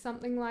approach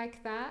something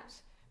like that,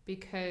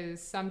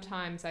 because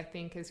sometimes I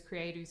think as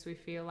creatives we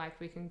feel like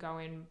we can go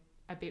in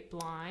a bit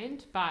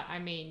blind. But I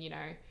mean, you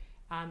know,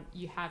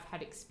 you have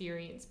had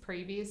experience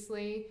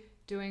previously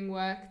doing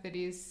work that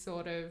is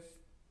sort of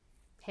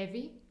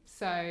heavy.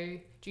 So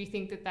do you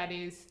think that that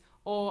is,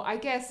 or I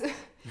guess,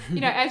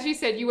 you know, as you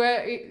said, you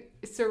were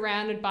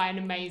surrounded by an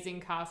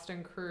amazing cast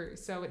and crew.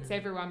 So it's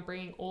everyone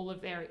bringing all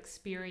of their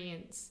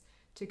experience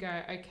to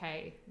go,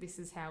 okay, this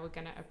is how we're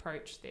going to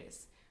approach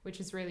this, which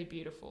is really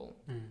beautiful.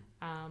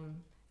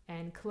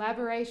 And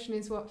collaboration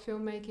is what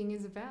filmmaking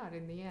is about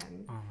in the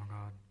end. Oh my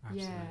God,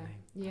 absolutely.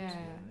 Yeah.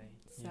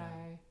 Absolutely. So,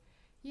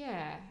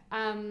 yeah.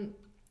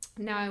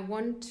 Now I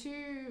want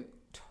to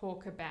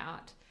talk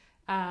about,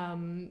 I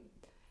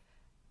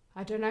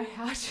don't know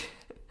how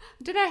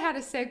to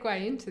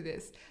segue into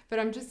this, but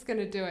I'm just going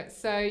to do it.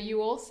 So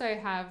you also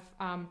have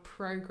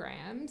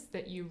programs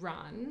that you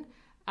run.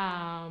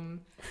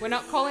 We're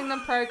not calling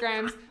them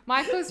programs.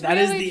 Michael's that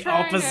really is the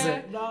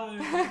opposite. No.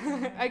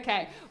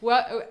 Okay.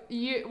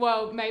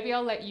 Well, maybe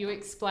I'll let you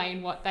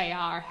explain what they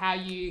are, how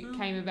you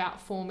came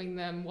about forming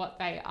them, what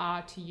they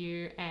are to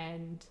you,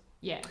 and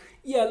yeah.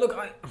 Yeah. Look,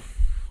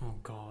 oh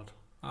God.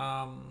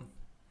 I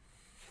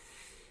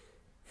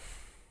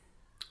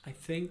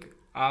think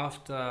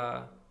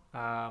after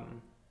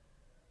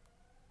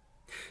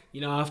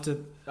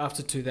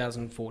after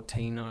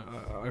 2014,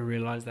 I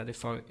realized that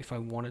if I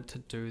wanted to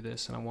do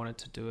this, and I wanted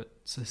to do it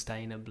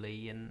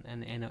sustainably and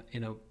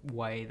in a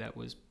way that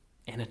was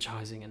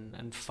energizing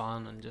and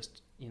fun and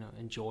just, you know,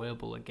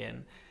 enjoyable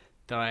again,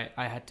 that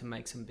I had to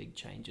make some big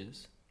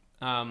changes.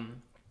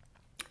 And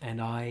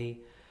I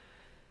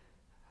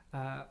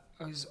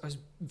was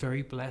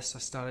very blessed. I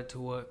started to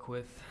work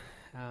with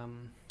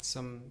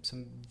some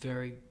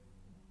very,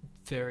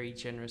 very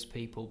generous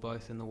people,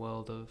 both in the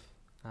world of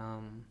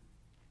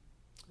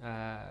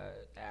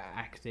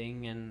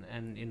acting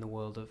and in the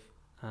world of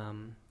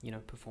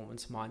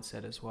performance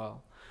mindset as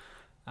well.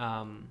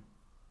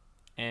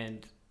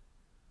 And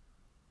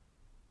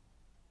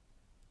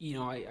you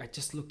know, I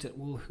just looked at,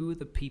 well, who are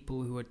the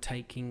people who are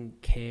taking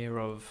care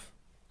of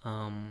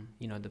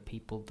the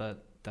people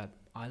that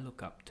I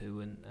look up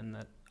to and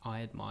that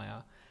I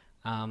admire,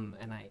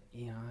 and I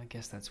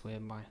guess that's where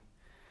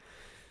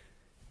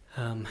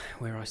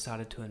where I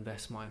started to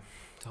invest my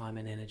time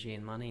and energy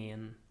and money,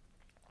 and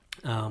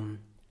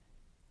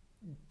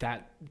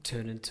that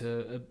turned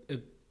into a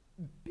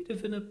bit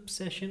of an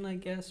obsession, I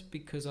guess,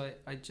 because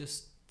I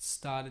just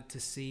started to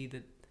see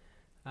that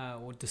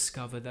or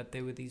discover that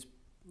there were these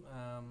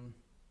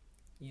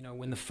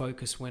when the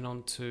focus went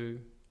on to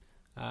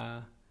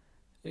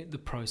the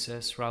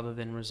process rather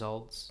than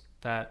results,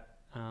 that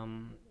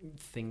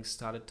things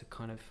started to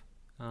kind of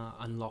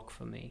unlock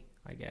for me,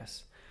 I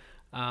guess.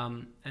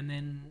 And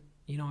then,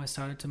 I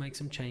started to make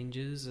some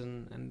changes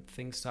and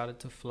things started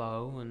to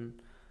flow,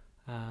 and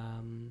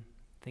I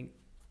think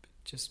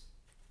just,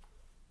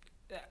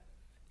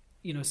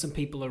 some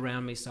people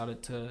around me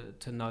started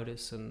to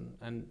notice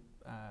and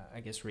I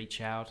guess reach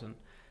out, and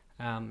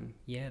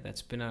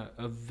that's been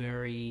a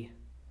very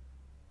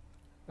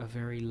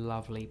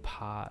lovely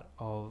part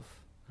of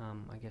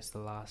I guess the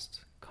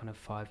last kind of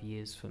 5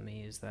 years for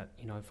me, is that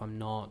if I'm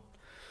not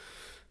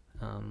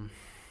on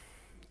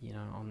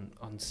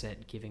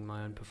set giving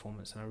my own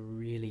performance, and I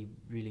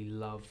really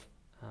love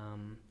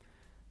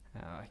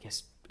I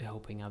guess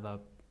helping other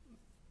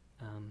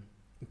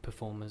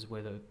performers,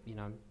 whether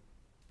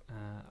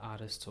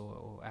artists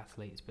or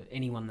athletes, but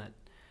anyone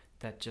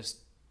that just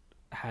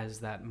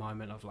has that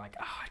moment of like,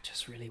 I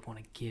just really want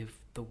to give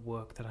the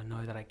work that I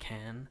know that I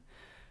can,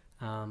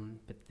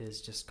 but there's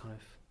just kind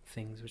of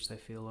things which they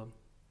feel are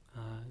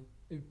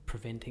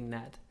preventing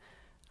that.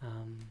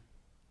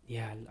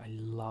 I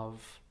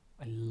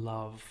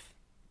love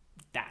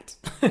that.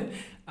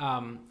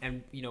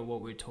 And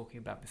what we were talking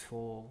about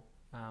before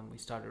we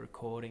started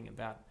recording,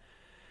 about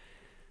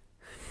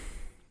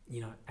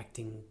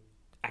acting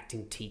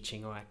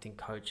teaching or acting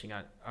coaching.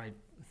 I've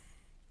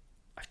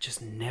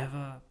just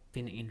never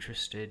been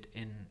interested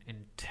in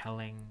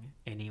telling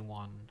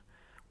anyone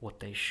what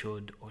they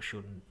should or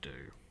shouldn't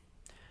do,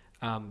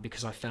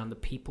 because I found the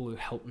people who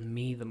helped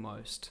me the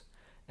most,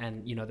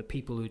 and the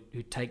people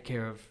who take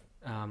care of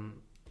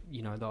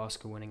the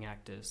Oscar-winning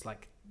actors,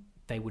 like,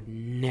 they would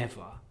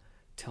never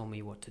tell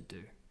me what to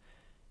do.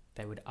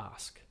 They would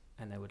ask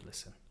and they would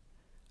listen,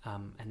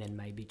 and then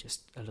maybe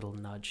just a little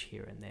nudge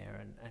here and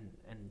there,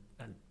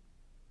 and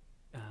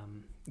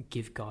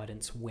give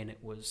guidance when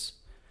it was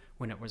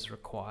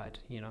required.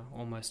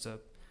 Almost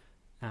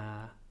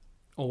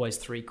always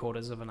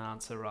 3/4 of an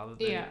answer rather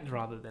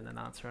than an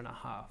answer and a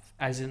half.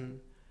 As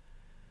in,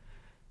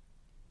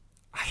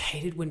 I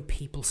hated when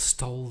people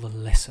stole the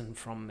lesson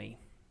from me.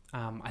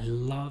 I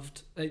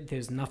loved.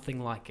 There's nothing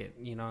like it,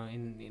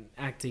 in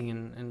acting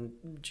and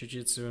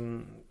jiu-jitsu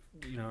and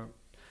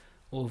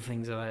all the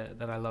things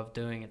that I love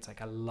doing. It's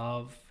like I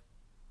love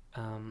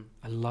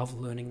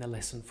learning the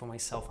lesson for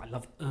myself. I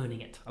love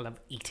earning it. I love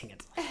eating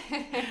it.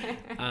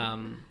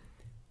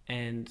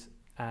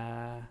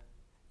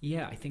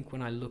 I think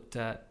when I looked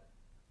at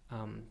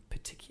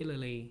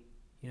particularly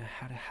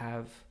how to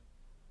have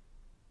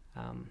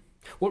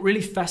what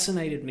really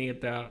fascinated me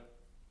about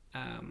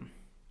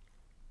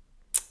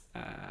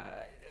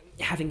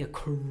having a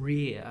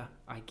career,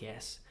 I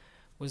guess,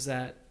 was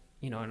that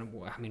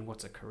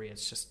what's a career?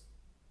 It's just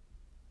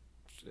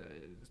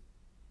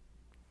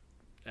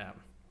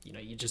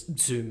you're just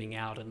zooming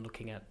out and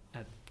looking at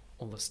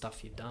all the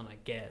stuff you've done, I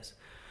guess.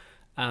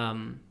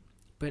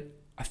 But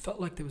I felt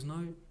like there was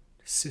no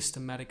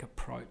systematic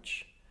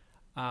approach.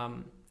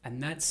 And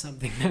that's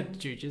something that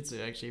jiu-jitsu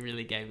actually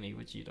really gave me,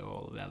 which you know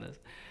all about this.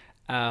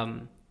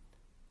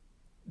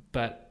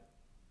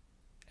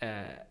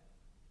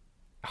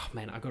 Oh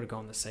man, I got to go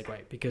on the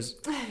segue because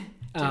I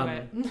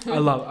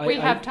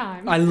have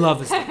time. I love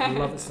this stuff. I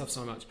love this stuff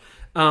so much.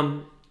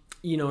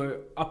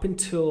 Up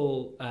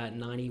until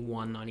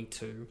 91,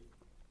 92,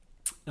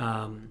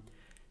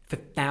 for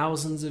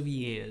thousands of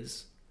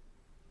years,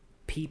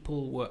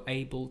 people were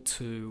able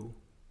to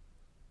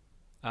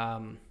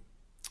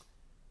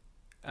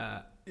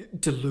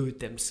delude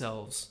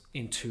themselves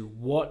into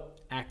what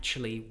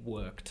actually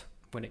worked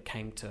when it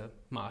came to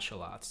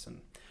martial arts.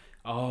 And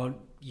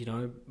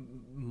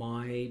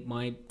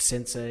my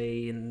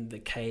sensei in the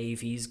cave,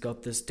 he's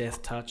got this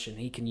death touch and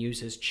he can use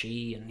his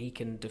chi and he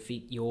can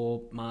defeat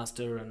your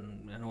master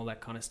and all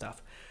that kind of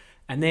stuff.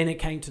 And then it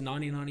came to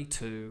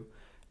 1992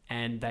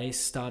 and they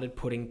started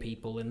putting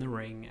people in the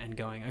ring and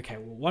going, okay,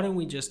 well, why don't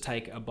we just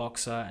take a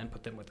boxer and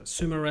put them with a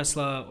sumo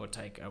wrestler, or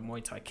take a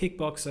Muay Thai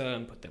kickboxer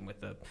and put them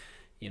with a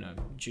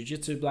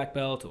jiu-jitsu black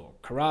belt, or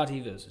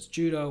karate versus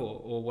judo,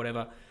 or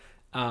whatever.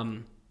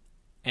 And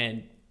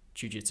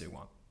jiu-jitsu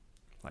won.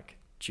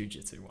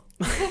 Jiu-jitsu won.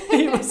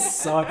 It was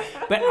so...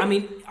 But,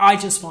 I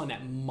just find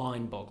that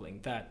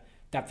mind-boggling, that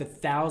for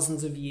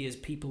thousands of years,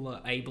 people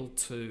are able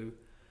to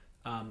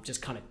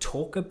just kind of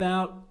talk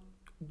about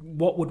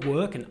what would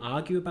work and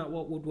argue about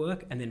what would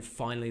work, and then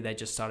finally they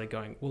just started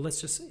going, well,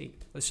 let's just see.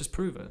 Let's just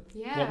prove it.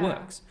 Yeah. What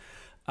works.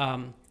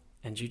 And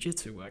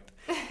jiu-jitsu worked.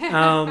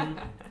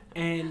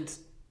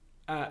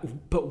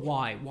 But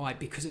why? Why?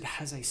 Because it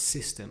has a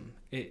system.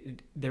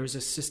 There is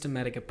a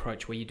systematic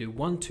approach where you do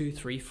 1, 2,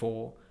 3,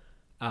 4...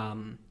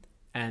 and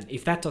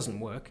if that doesn't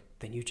work,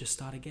 then you just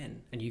start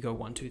again and you go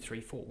 1, 2,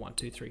 3, 4, 1,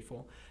 2, 3,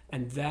 4.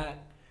 And that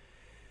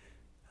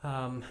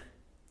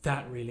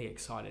really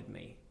excited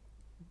me.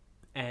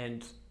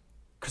 And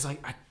because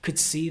I could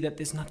see that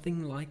there's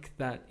nothing like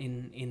that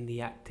in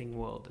the acting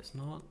world. It's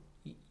not,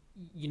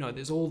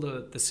 there's all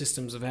the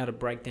systems of how to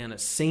break down a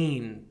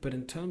scene, but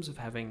in terms of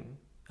having,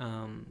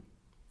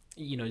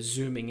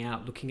 zooming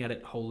out, looking at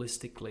it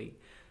holistically,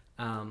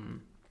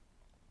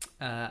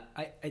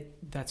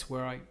 that's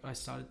where I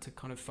started to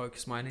kind of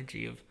focus my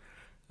energy of,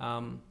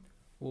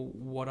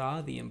 what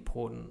are the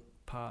important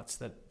parts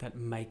that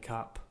make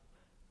up,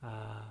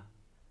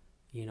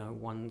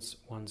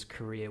 one's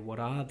career? What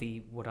are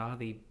the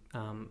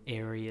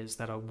areas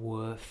that are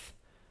worth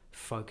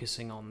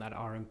focusing on, that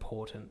are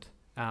important,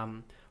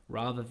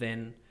 rather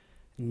than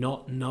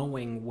not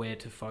knowing where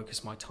to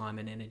focus my time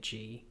and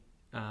energy.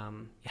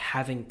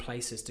 Having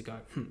places to go,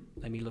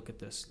 let me look at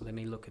this, let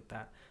me look at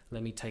that,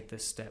 let me take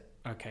this step.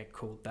 Okay,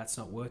 cool, that's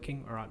not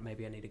working. All right,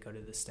 maybe I need to go to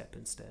this step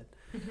instead.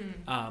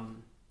 Mm-hmm.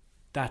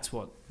 That's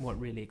what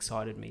really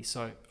excited me.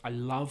 So I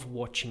love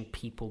watching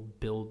people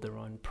build their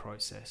own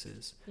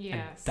processes. Yes.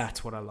 And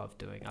that's what I love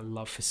doing. I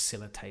love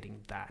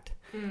facilitating that.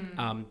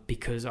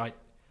 Because I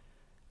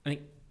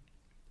think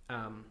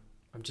I'm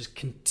just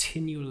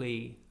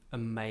continually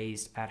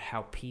amazed at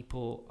how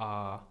people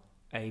are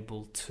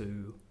able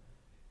to,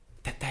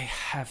 that they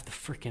have the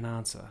freaking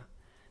answer.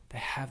 They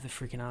have the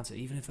freaking answer,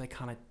 even if they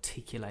can't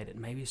articulate it.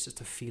 Maybe it's just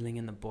a feeling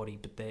in the body,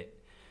 but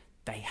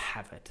they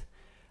have it.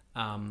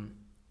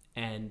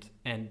 And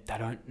they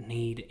don't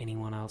need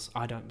anyone else.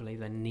 I don't believe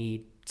they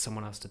need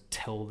someone else to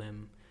tell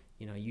them,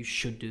 you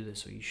should do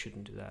this or you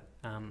shouldn't do that.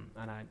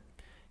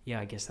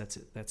 I guess that's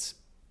it. That's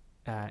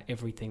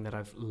everything that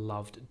I've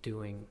loved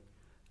doing,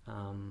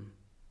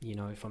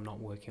 if I'm not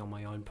working on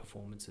my own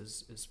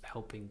performances, is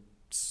helping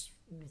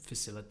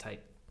facilitate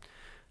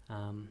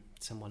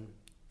someone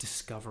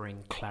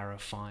discovering,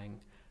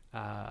 clarifying,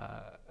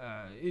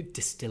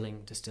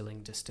 distilling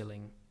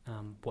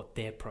what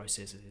their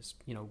process is,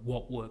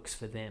 what works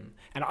for them.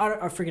 And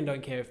I freaking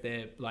don't care if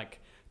they're like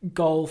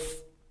golf,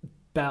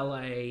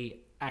 ballet,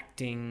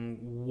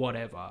 acting,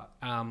 whatever.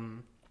 I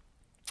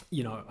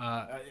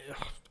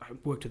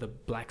worked with a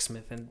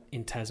blacksmith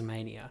in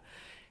Tasmania.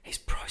 His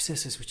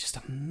processes were just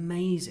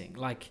amazing.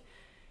 Like,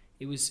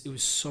 it was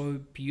so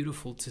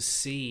beautiful to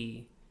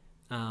see.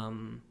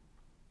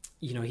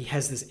 He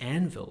has this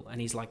anvil,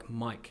 and he's like,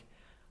 Mike,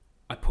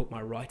 I put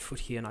my right foot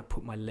here and I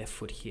put my left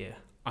foot here.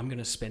 I'm going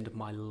to spend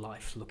my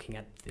life looking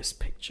at this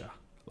picture,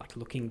 like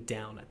looking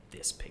down at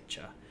this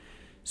picture.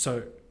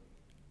 So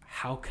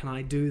how can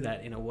I do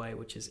that in a way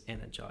which is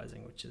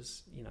energizing, which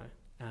is,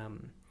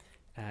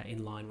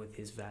 in line with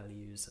his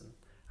values? And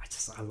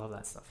I love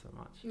that stuff so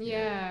much.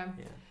 Yeah.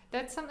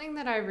 That's something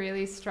that I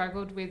really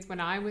struggled with when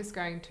I was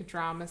going to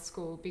drama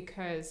school,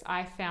 because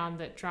I found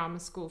that drama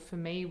school for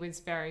me was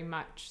very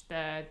much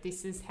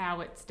this is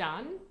how it's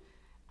done.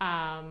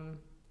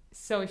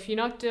 So if you're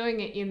not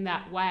doing it in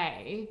that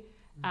way,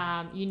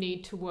 you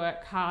need to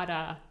work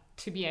harder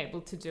to be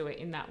able to do it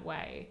in that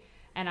way.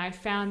 And I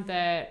found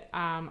that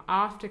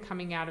after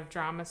coming out of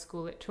drama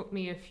school, it took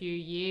me a few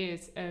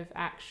years of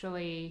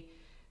actually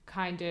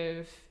kind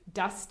of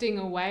dusting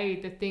away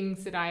the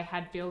things that I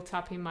had built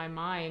up in my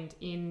mind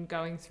in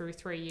going through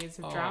 3 years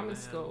of drama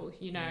school,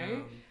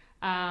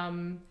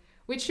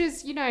 which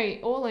is,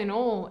 all in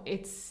all,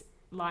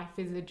 life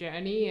is a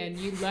journey, and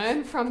you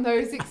learn from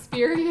those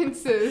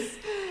experiences,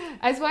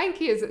 as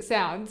wanky as it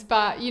sounds.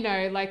 But,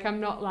 I'm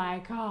not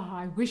like,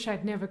 I wish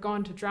I'd never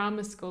gone to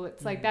drama school.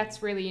 It's like,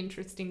 that's really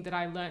interesting that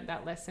I learned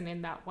that lesson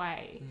in that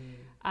way.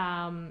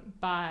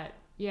 But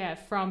yeah,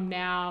 from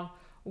now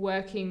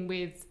working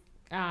with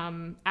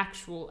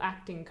actual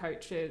acting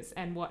coaches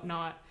and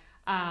whatnot,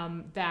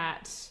 I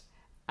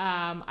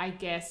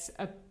guess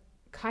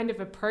kind of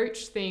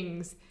approach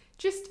things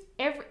just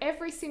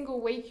every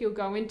single week. You'll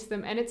go into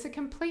them and it's a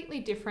completely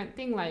different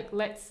thing. Like,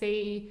 let's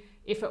see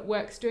if it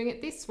works doing it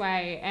this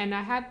way. And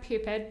I had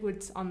Pip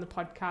Edwards on the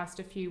podcast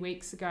a few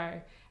weeks ago,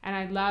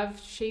 and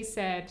she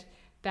said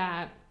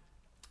that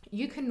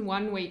you can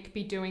 1 week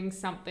be doing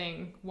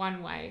something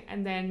one way,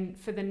 and then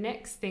for the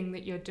next thing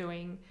that you're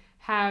doing,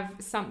 have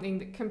something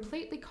that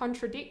completely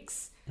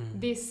contradicts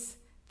this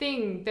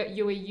thing that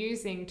you were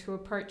using to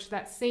approach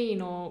that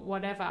scene or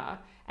whatever.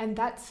 And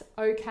that's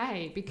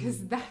okay,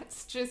 because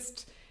that's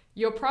just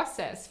your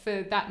process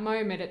for that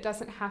moment. It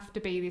doesn't have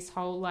to be this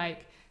whole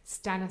like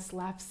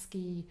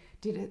Stanislavski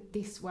did it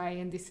this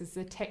way and this is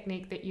the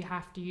technique that you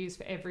have to use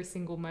for every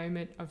single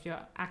moment of your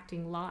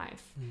acting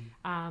life.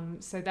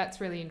 So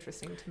that's really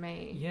interesting to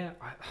me. Yeah,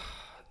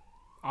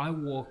 I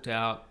walked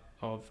out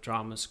of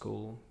drama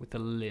school with a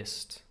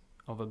list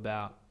of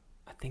about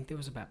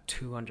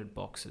 200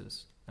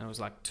 boxes, and it was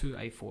like 2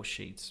 A4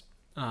 sheets,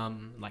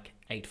 like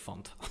 8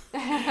 font,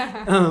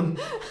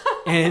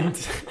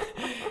 and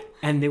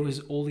there was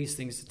all these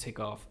things to tick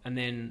off. And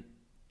then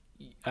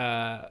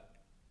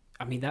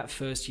that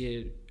first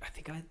year, I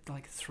think I had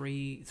like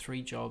three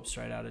jobs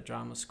straight out of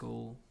drama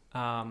school,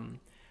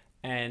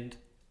 and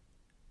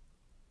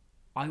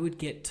I would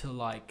get to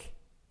like,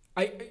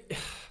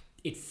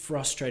 it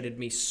frustrated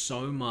me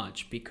so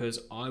much, because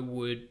I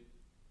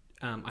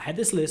had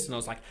this list and I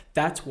was like,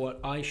 that's what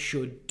I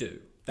should do.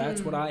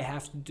 That's what I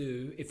have to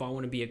do if I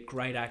want to be a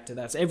great actor.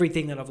 That's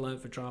everything that I've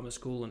learned for drama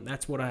school, and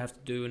that's what I have to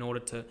do in order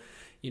to,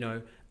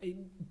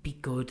 be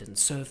good and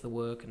serve the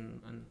work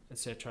and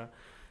etc.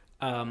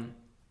 And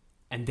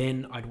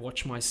then I'd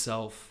watch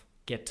myself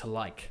get to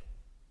like,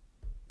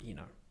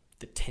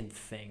 the 10th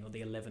thing or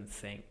the 11th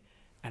thing,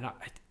 and I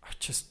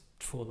just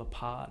fall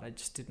apart. I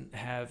just didn't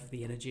have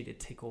the energy to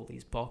tick all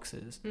these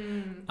boxes.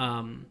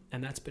 And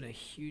that's been a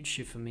huge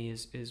shift for me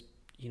is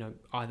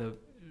either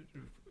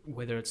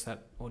whether it's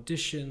that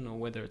audition or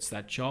whether it's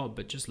that job,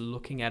 but just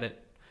looking at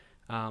it,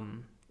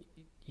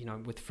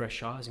 with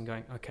fresh eyes and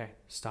going, okay,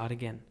 start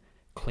again,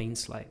 clean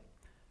slate.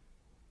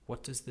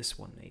 What does this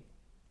one need?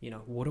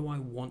 What do I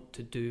want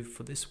to do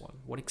for this one?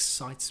 What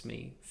excites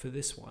me for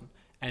this one?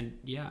 And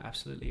yeah,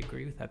 absolutely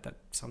agree with that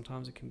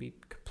sometimes it can be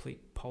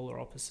complete polar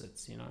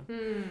opposites, yeah.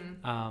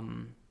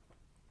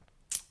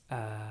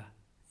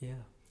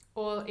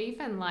 Or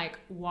even like,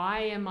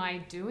 why am I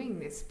doing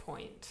this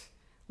point?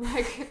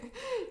 Like,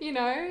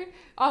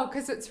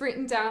 because it's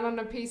written down on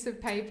a piece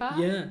of paper.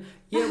 Yeah.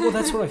 Well,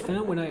 that's what I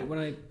found when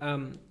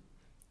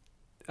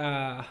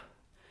I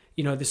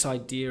this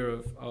idea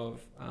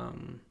of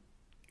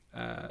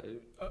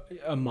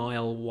a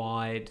mile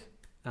wide.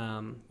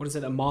 What is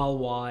it? A mile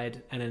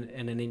wide and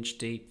an inch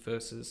deep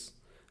versus,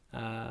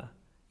 an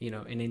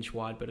inch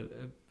wide but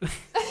a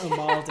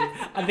mile deep.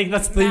 I think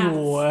that's the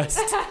worst.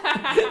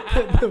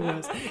 The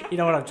worst. You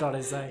know what I'm trying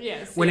to say?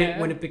 Yes. When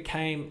it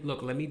became,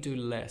 look, let me do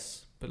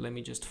less, but let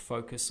me just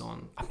focus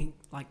on.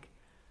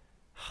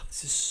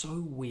 This is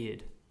so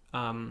weird.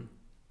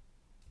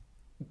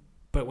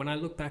 But when I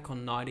look back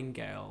on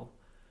Nightingale,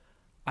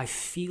 I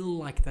feel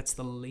like that's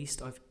the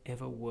least I've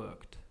ever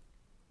worked.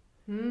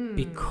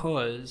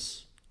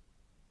 Because...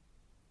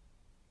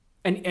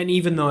 And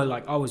even though,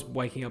 like, I was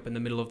waking up in the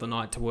middle of the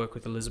night to work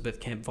with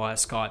Elizabeth Kemp via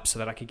Skype so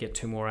that I could get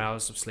 2 more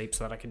hours of sleep,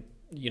 so that I could,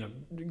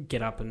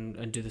 get up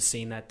and do the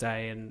scene that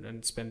day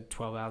and spend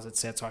 12 hours at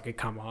set, so I could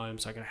come home,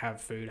 so I could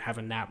have food, have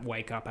a nap,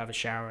 wake up, have a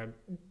shower,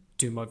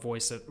 do my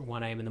voice at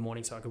 1 a.m. in the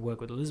morning so I could work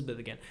with Elizabeth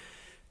again.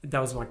 That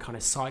was my kind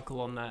of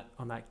cycle on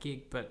that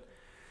gig. But,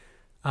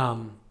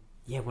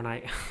 when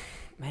I...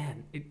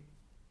 Man,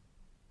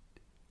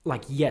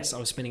 yes, I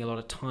was spending a lot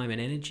of time and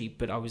energy,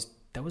 but that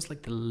was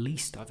like the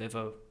least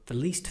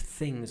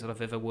things that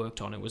I've ever worked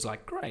on. It was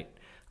like, great,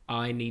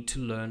 I need to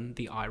learn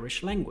the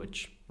Irish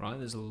language, right?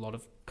 There's a lot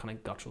of kind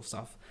of guttural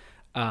stuff.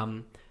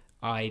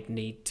 I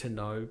need to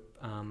know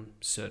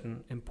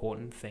certain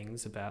important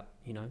things about,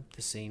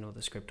 the scene or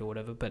the script or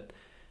whatever. But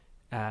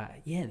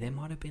there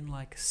might have been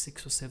like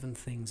 6 or 7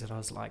 things that I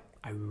was like,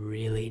 I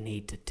really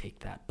need to tick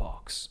that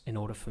box in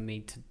order for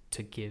me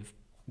to give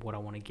what I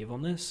want to give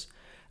on this.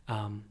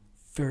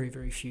 Very,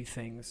 very few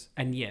things.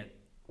 And yet,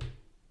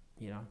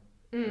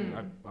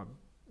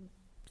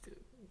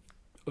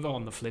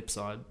 on the flip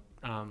side,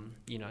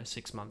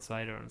 6 months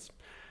later, and it's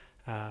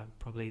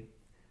probably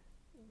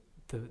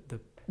the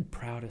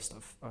proudest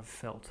I've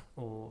felt,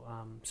 or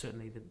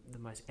certainly the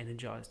most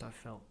energized I've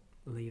felt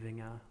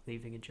leaving a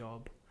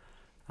job.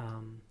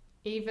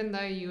 Even though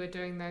you were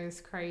doing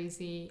those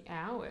crazy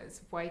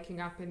hours,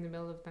 waking up in the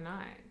middle of the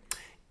night.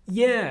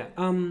 Yeah.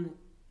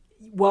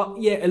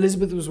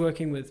 Elizabeth was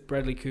working with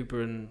Bradley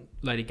Cooper and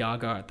Lady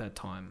Gaga at that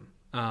time.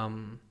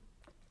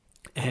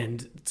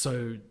 And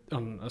so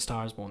on A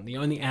Star Is Born, the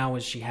only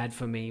hours she had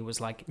for me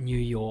was like New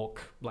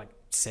York, like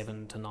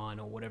 7 to 9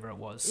 or whatever it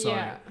was. So,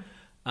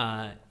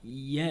 I'd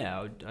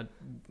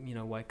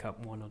wake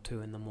up 1 or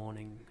 2 in the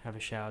morning, have a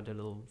shower, do a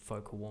little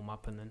vocal warm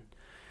up, and then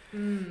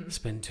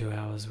spend 2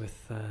 hours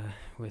with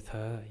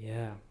her.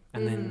 Yeah.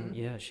 And then,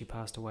 she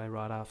passed away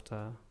right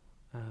after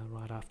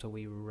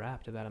we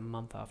wrapped, about a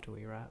month after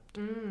we wrapped.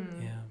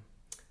 Yeah.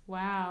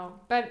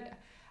 Wow. But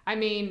I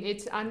mean,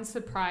 it's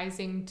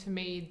unsurprising to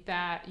me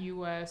that you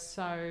were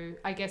so,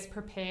 I guess,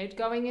 prepared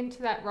going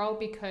into that role,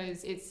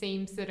 because it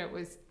seems that it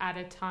was at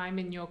a time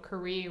in your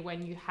career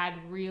when you had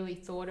really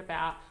thought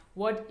about,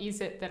 what is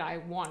it that I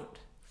want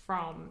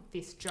from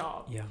this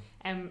job? Yeah.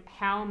 And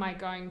how am I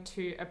going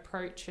to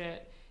approach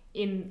it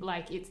in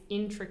like its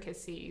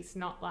intricacies,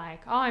 not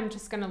like, oh, I'm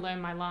just going to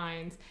learn my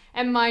lines.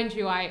 And mind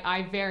you,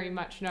 I very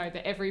much know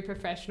that every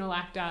professional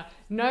actor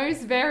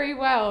knows very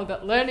well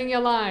that learning your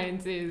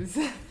lines is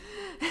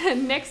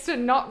next to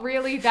not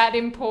really that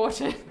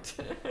important.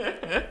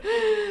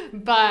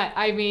 But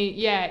I mean,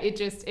 yeah,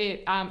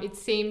 it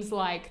seems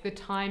like the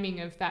timing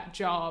of that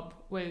job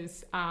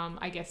was,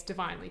 I guess,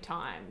 divinely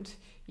timed,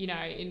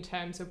 in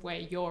terms of where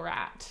you're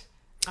at,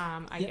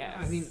 I guess.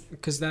 I mean,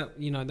 because that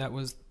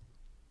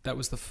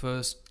was the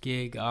first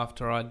gig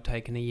after I'd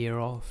taken a year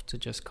off to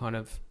just kind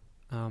of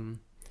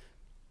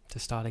to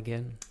start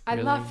again. I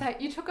love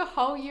that. You took a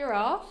whole year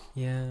off?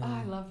 Yeah. Oh,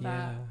 I love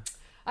that. Yeah.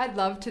 I'd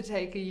love to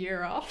take a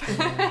year off.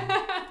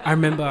 Yeah. I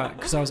remember,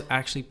 because I was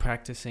actually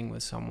practicing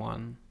with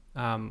someone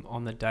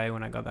on the day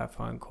when I got that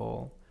phone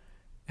call,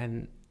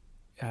 and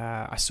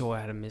I saw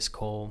I had a missed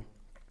call,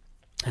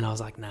 and I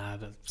was like, nah,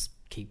 let's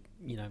keep,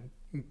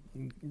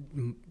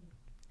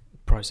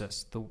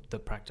 process the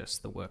practice,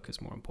 the work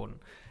is more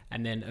important.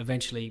 And then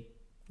eventually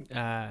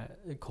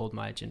called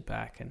my agent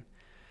back, and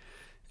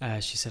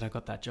she said, I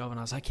got that job. And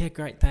I was like, yeah,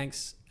 great,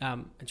 thanks.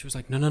 And she was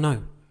like, no,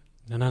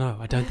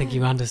 I don't think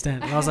you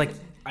understand. And I was like,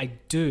 I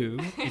do.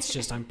 It's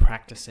just I'm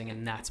practicing,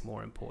 and that's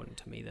more important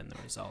to me than the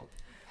result.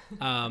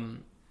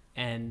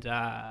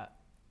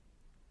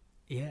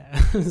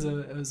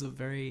 It was a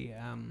very,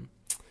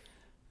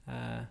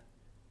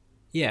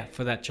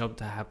 for that job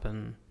to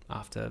happen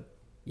after,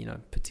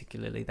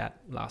 particularly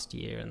that last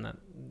year and that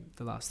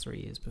the last 3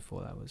 years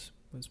before that was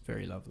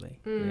very lovely.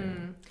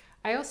 Yeah.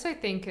 I also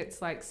think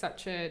it's like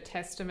such a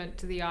testament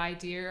to the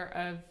idea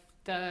of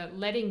the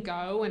letting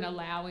go and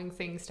allowing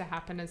things to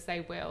happen as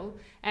they will.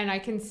 And I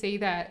can see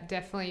that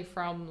definitely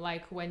from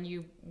like when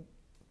you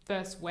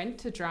first went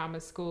to drama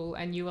school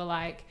and you were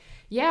like,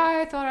 yeah,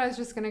 I thought I was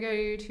just going to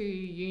go to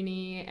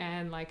uni,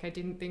 and like I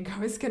didn't think I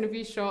was going to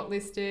be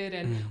shortlisted.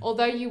 And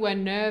although you were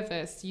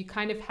nervous, you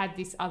kind of had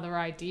this other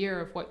idea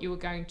of what you were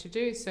going to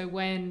do. So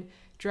when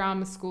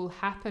drama school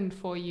happened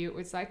for you, it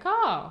was like,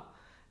 oh,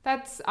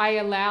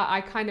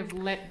 I kind of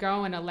let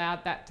go and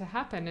allowed that to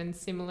happen. And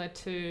similar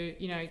to,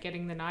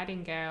 getting the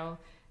Nightingale,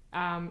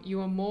 you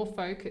were more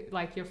focused,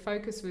 like your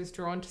focus was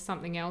drawn to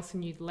something else,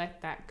 and you'd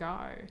let that go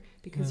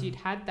because you'd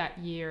had that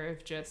year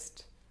of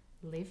just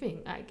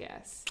living, I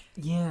guess.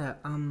 Yeah.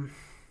 I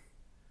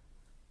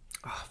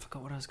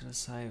forgot what I was going to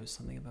say. It was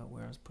something about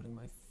where I was putting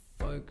my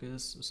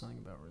focus, or something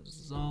about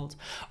results.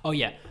 Oh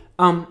yeah.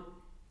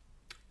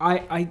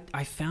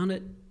 I found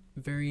it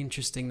very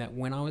interesting that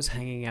when I was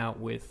hanging out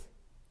with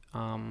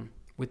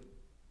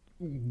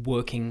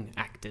working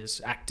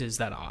actors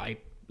that I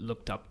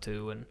looked up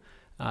to, and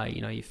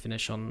You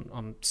finish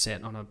on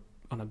set on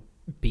a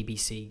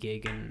BBC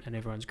gig and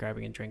everyone's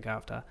grabbing a drink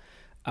after.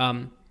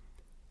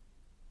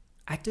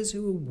 Actors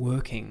who were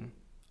working,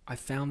 I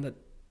found that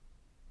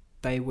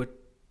they would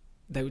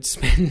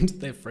spend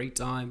their free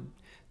time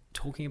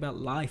talking about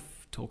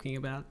life, talking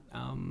about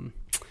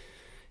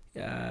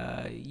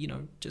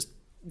just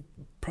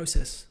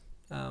process.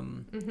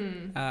 And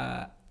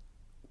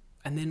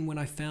then when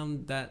I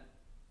found that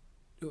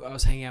I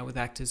was hanging out with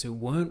actors who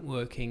weren't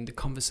working, the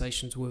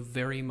conversations were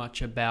very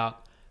much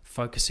about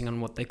focusing on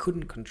what they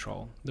couldn't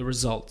control, the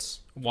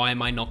results. Why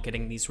am I not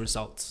getting these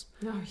results?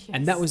 Oh, yes.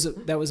 And that was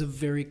a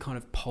very kind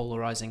of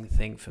polarizing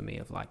thing for me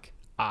of like,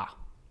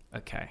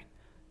 okay,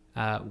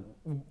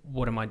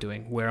 what am I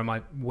doing? Where am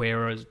I?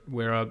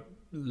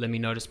 Let me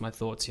notice my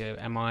thoughts here.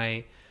 Am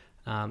I?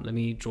 Let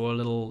me draw a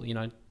little,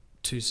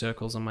 2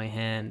 circles on my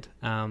hand.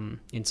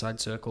 Inside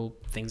circle,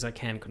 things I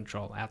can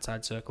control.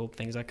 Outside circle,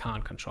 things I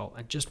can't control.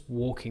 And just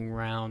walking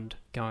around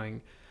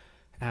going,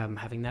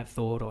 having that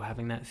thought or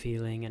having that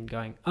feeling and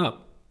going, oh,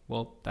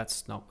 well,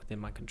 that's not within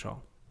my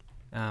control.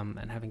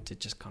 And having to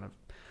just kind of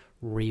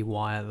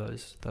rewire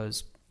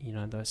those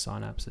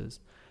synapses.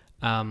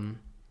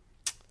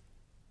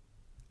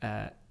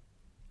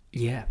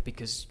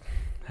 Because,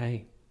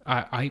 hey,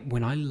 I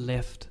when I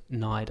left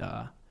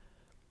NIDA,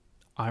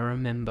 I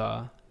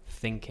remember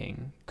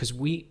thinking, because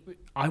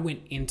I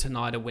went into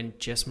NIDA when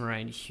Jess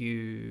Murray and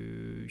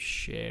Hugh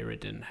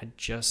Sheridan had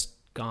just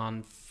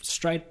gone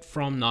straight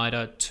from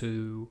NIDA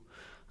to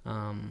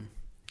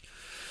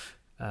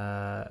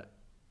what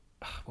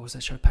was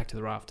that show, Packed to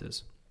the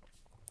Rafters,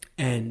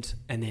 and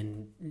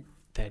then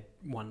they'd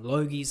won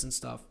Logies and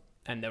stuff,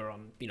 and they were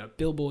on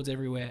billboards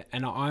everywhere.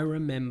 And I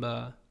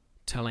remember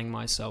telling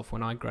myself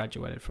when I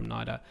graduated from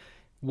NIDA,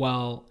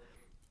 well,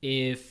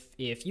 if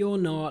you're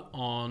not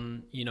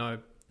on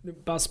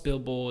bus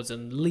billboards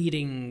and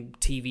leading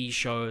TV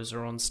shows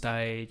or on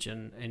stage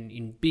and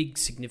in big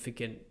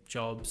significant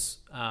jobs,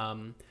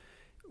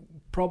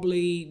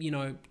 probably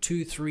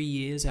 2-3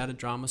 years out of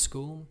drama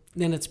school,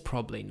 then it's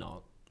probably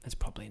not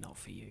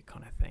for you,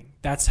 kind of thing.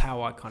 That's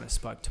how I kind of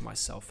spoke to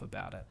myself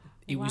about it.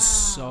 It was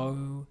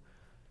so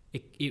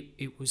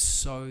it was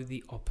so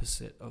the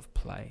opposite of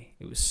play.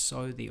 It was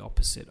so the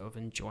opposite of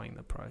enjoying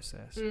the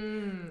process.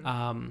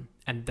 And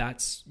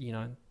that's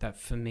that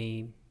for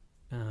me,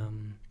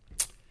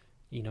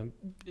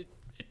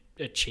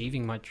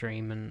 achieving my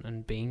dream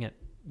and being at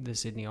the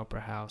Sydney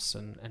Opera House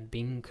and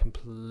being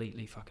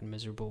completely fucking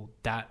miserable,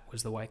 that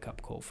was the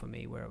wake-up call for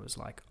me, where it was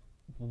like,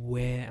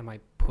 where am I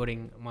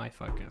putting my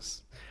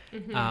focus?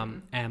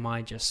 Am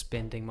I just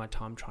spending my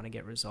time trying to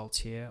get results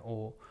here,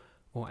 or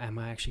am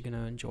I actually going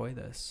to enjoy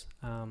this?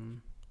 Process.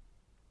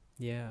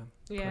 Yeah.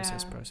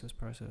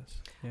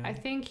 I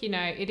think,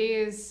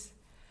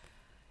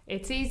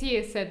 it's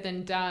easier said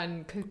than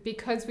done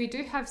because we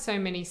do have so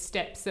many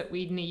steps that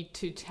we need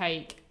to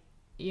take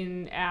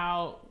in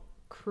our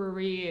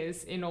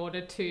careers in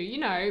order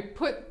to,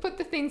 put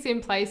the things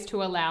in place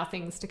to allow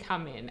things to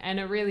come in. And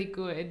a really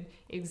good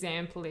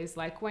example is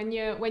like when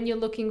you're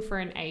looking for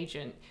an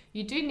agent,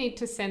 you do need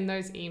to send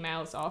those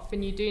emails off,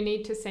 and you do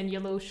need to send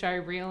your little show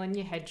reel and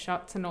your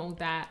headshots and all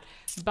that.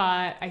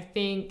 But I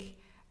think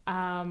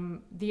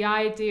the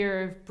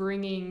idea of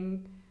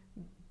bringing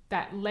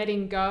that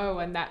letting go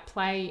and that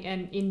play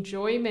and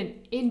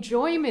enjoyment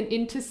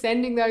into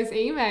sending those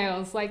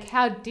emails, like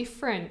how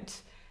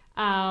different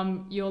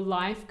your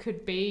life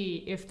could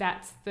be if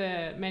that's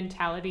the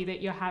mentality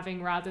that you're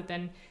having, rather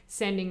than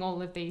sending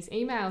all of these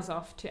emails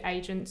off to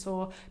agents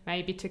or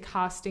maybe to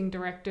casting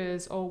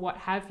directors or what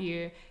have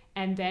you,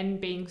 and then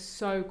being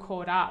so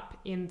caught up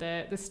in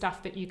the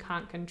stuff that you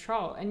can't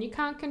control. And you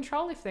can't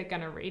control if they're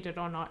going to read it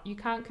or not. You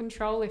can't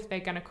control if they're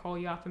going to call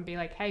you up and be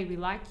like, hey, we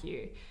like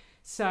you.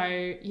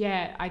 So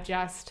yeah,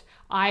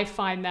 I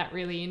find that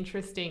really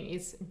interesting,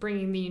 is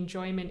bringing the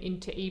enjoyment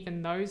into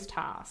even those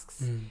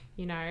tasks,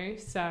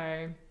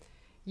 so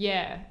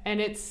yeah.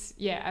 And it's,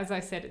 as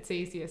I said, it's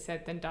easier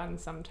said than done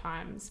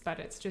sometimes, but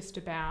it's just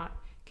about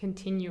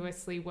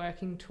continuously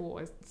working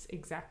towards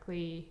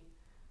exactly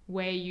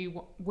how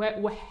you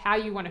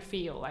want to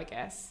feel, I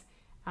guess,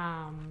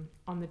 on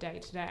the day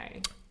to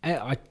day.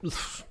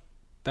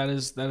 That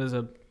is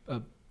a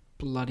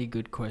bloody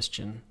good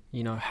question.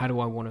 How do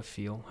I want to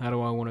feel? How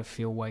do I want to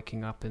feel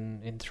waking up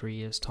in 3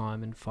 years'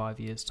 time, in 5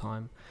 years'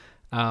 time?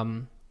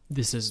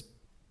 This is,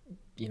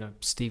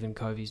 Stephen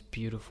Covey's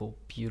beautiful,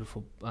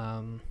 beautiful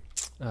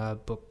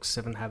book,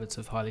 7 Habits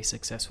of Highly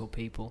Successful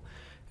People.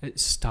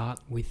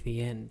 Start with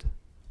the end.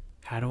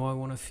 How do I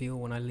want to feel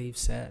when I leave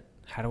set?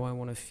 How do I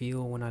want to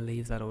feel when I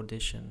leave that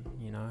audition?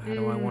 How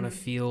do I want to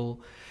feel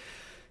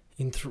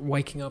in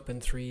waking up in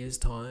 3 years'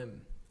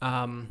 time?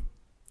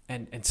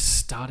 And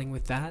starting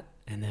with that,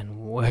 and then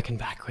working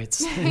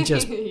backwards and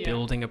just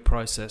building a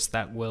process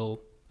that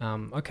will,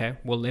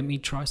 let me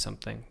try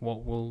something.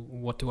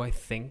 What do I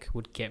think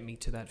would get me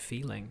to that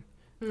feeling?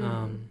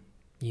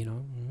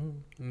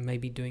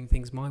 Maybe doing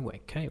things my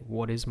way. Okay,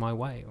 what is my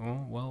way?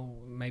 Oh, well,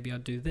 maybe I'll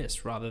do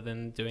this rather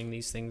than doing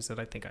these things that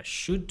I think I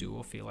should do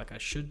or feel like I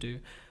should do.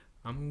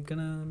 I'm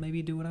gonna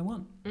maybe do what I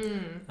want.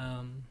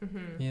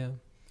 Yeah.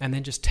 And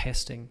then just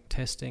testing,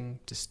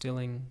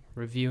 distilling,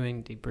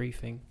 reviewing,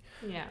 debriefing.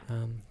 Yeah.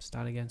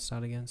 Start again.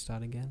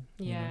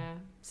 Yeah.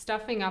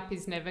 Stuffing up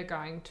is never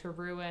going to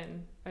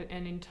ruin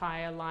an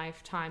entire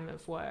lifetime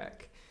of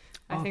work.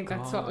 I think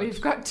that's what we've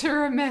got to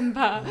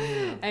remember.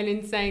 Yeah. And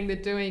in saying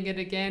that doing it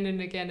again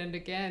and again and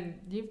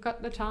again, you've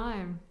got the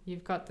time,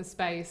 you've got the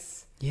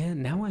space. Yeah,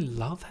 now I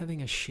love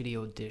having a shitty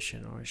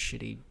audition or a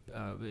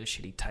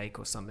shitty take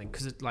or something,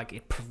 because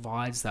it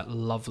provides that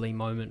lovely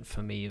moment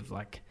for me of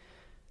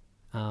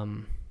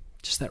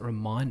just that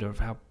reminder of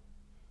how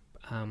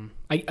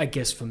I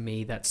guess for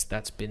me that's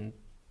been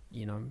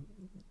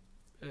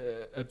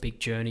a big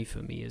journey for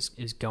me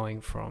is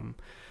going from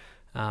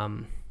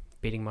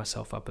beating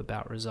myself up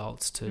about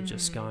results to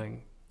just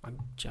going,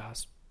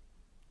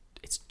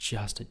 it's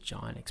just a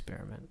giant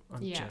experiment.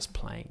 I'm just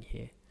playing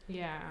here.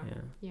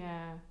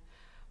 Yeah.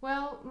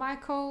 Well,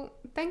 Michael,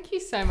 thank you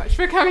so much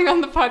for coming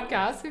on the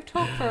podcast. We've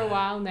talked for a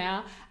while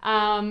now.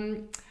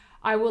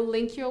 I will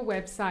link your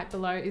website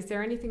below. Is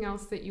there anything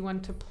else that you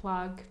want to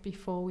plug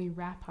before we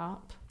wrap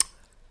up?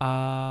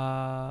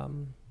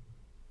 No.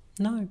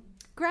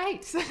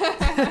 Great.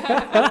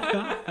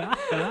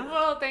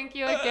 Well, thank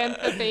you again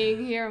for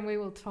being here, and we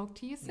will talk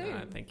to you soon.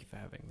 No, thank you for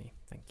having me.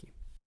 Thank you.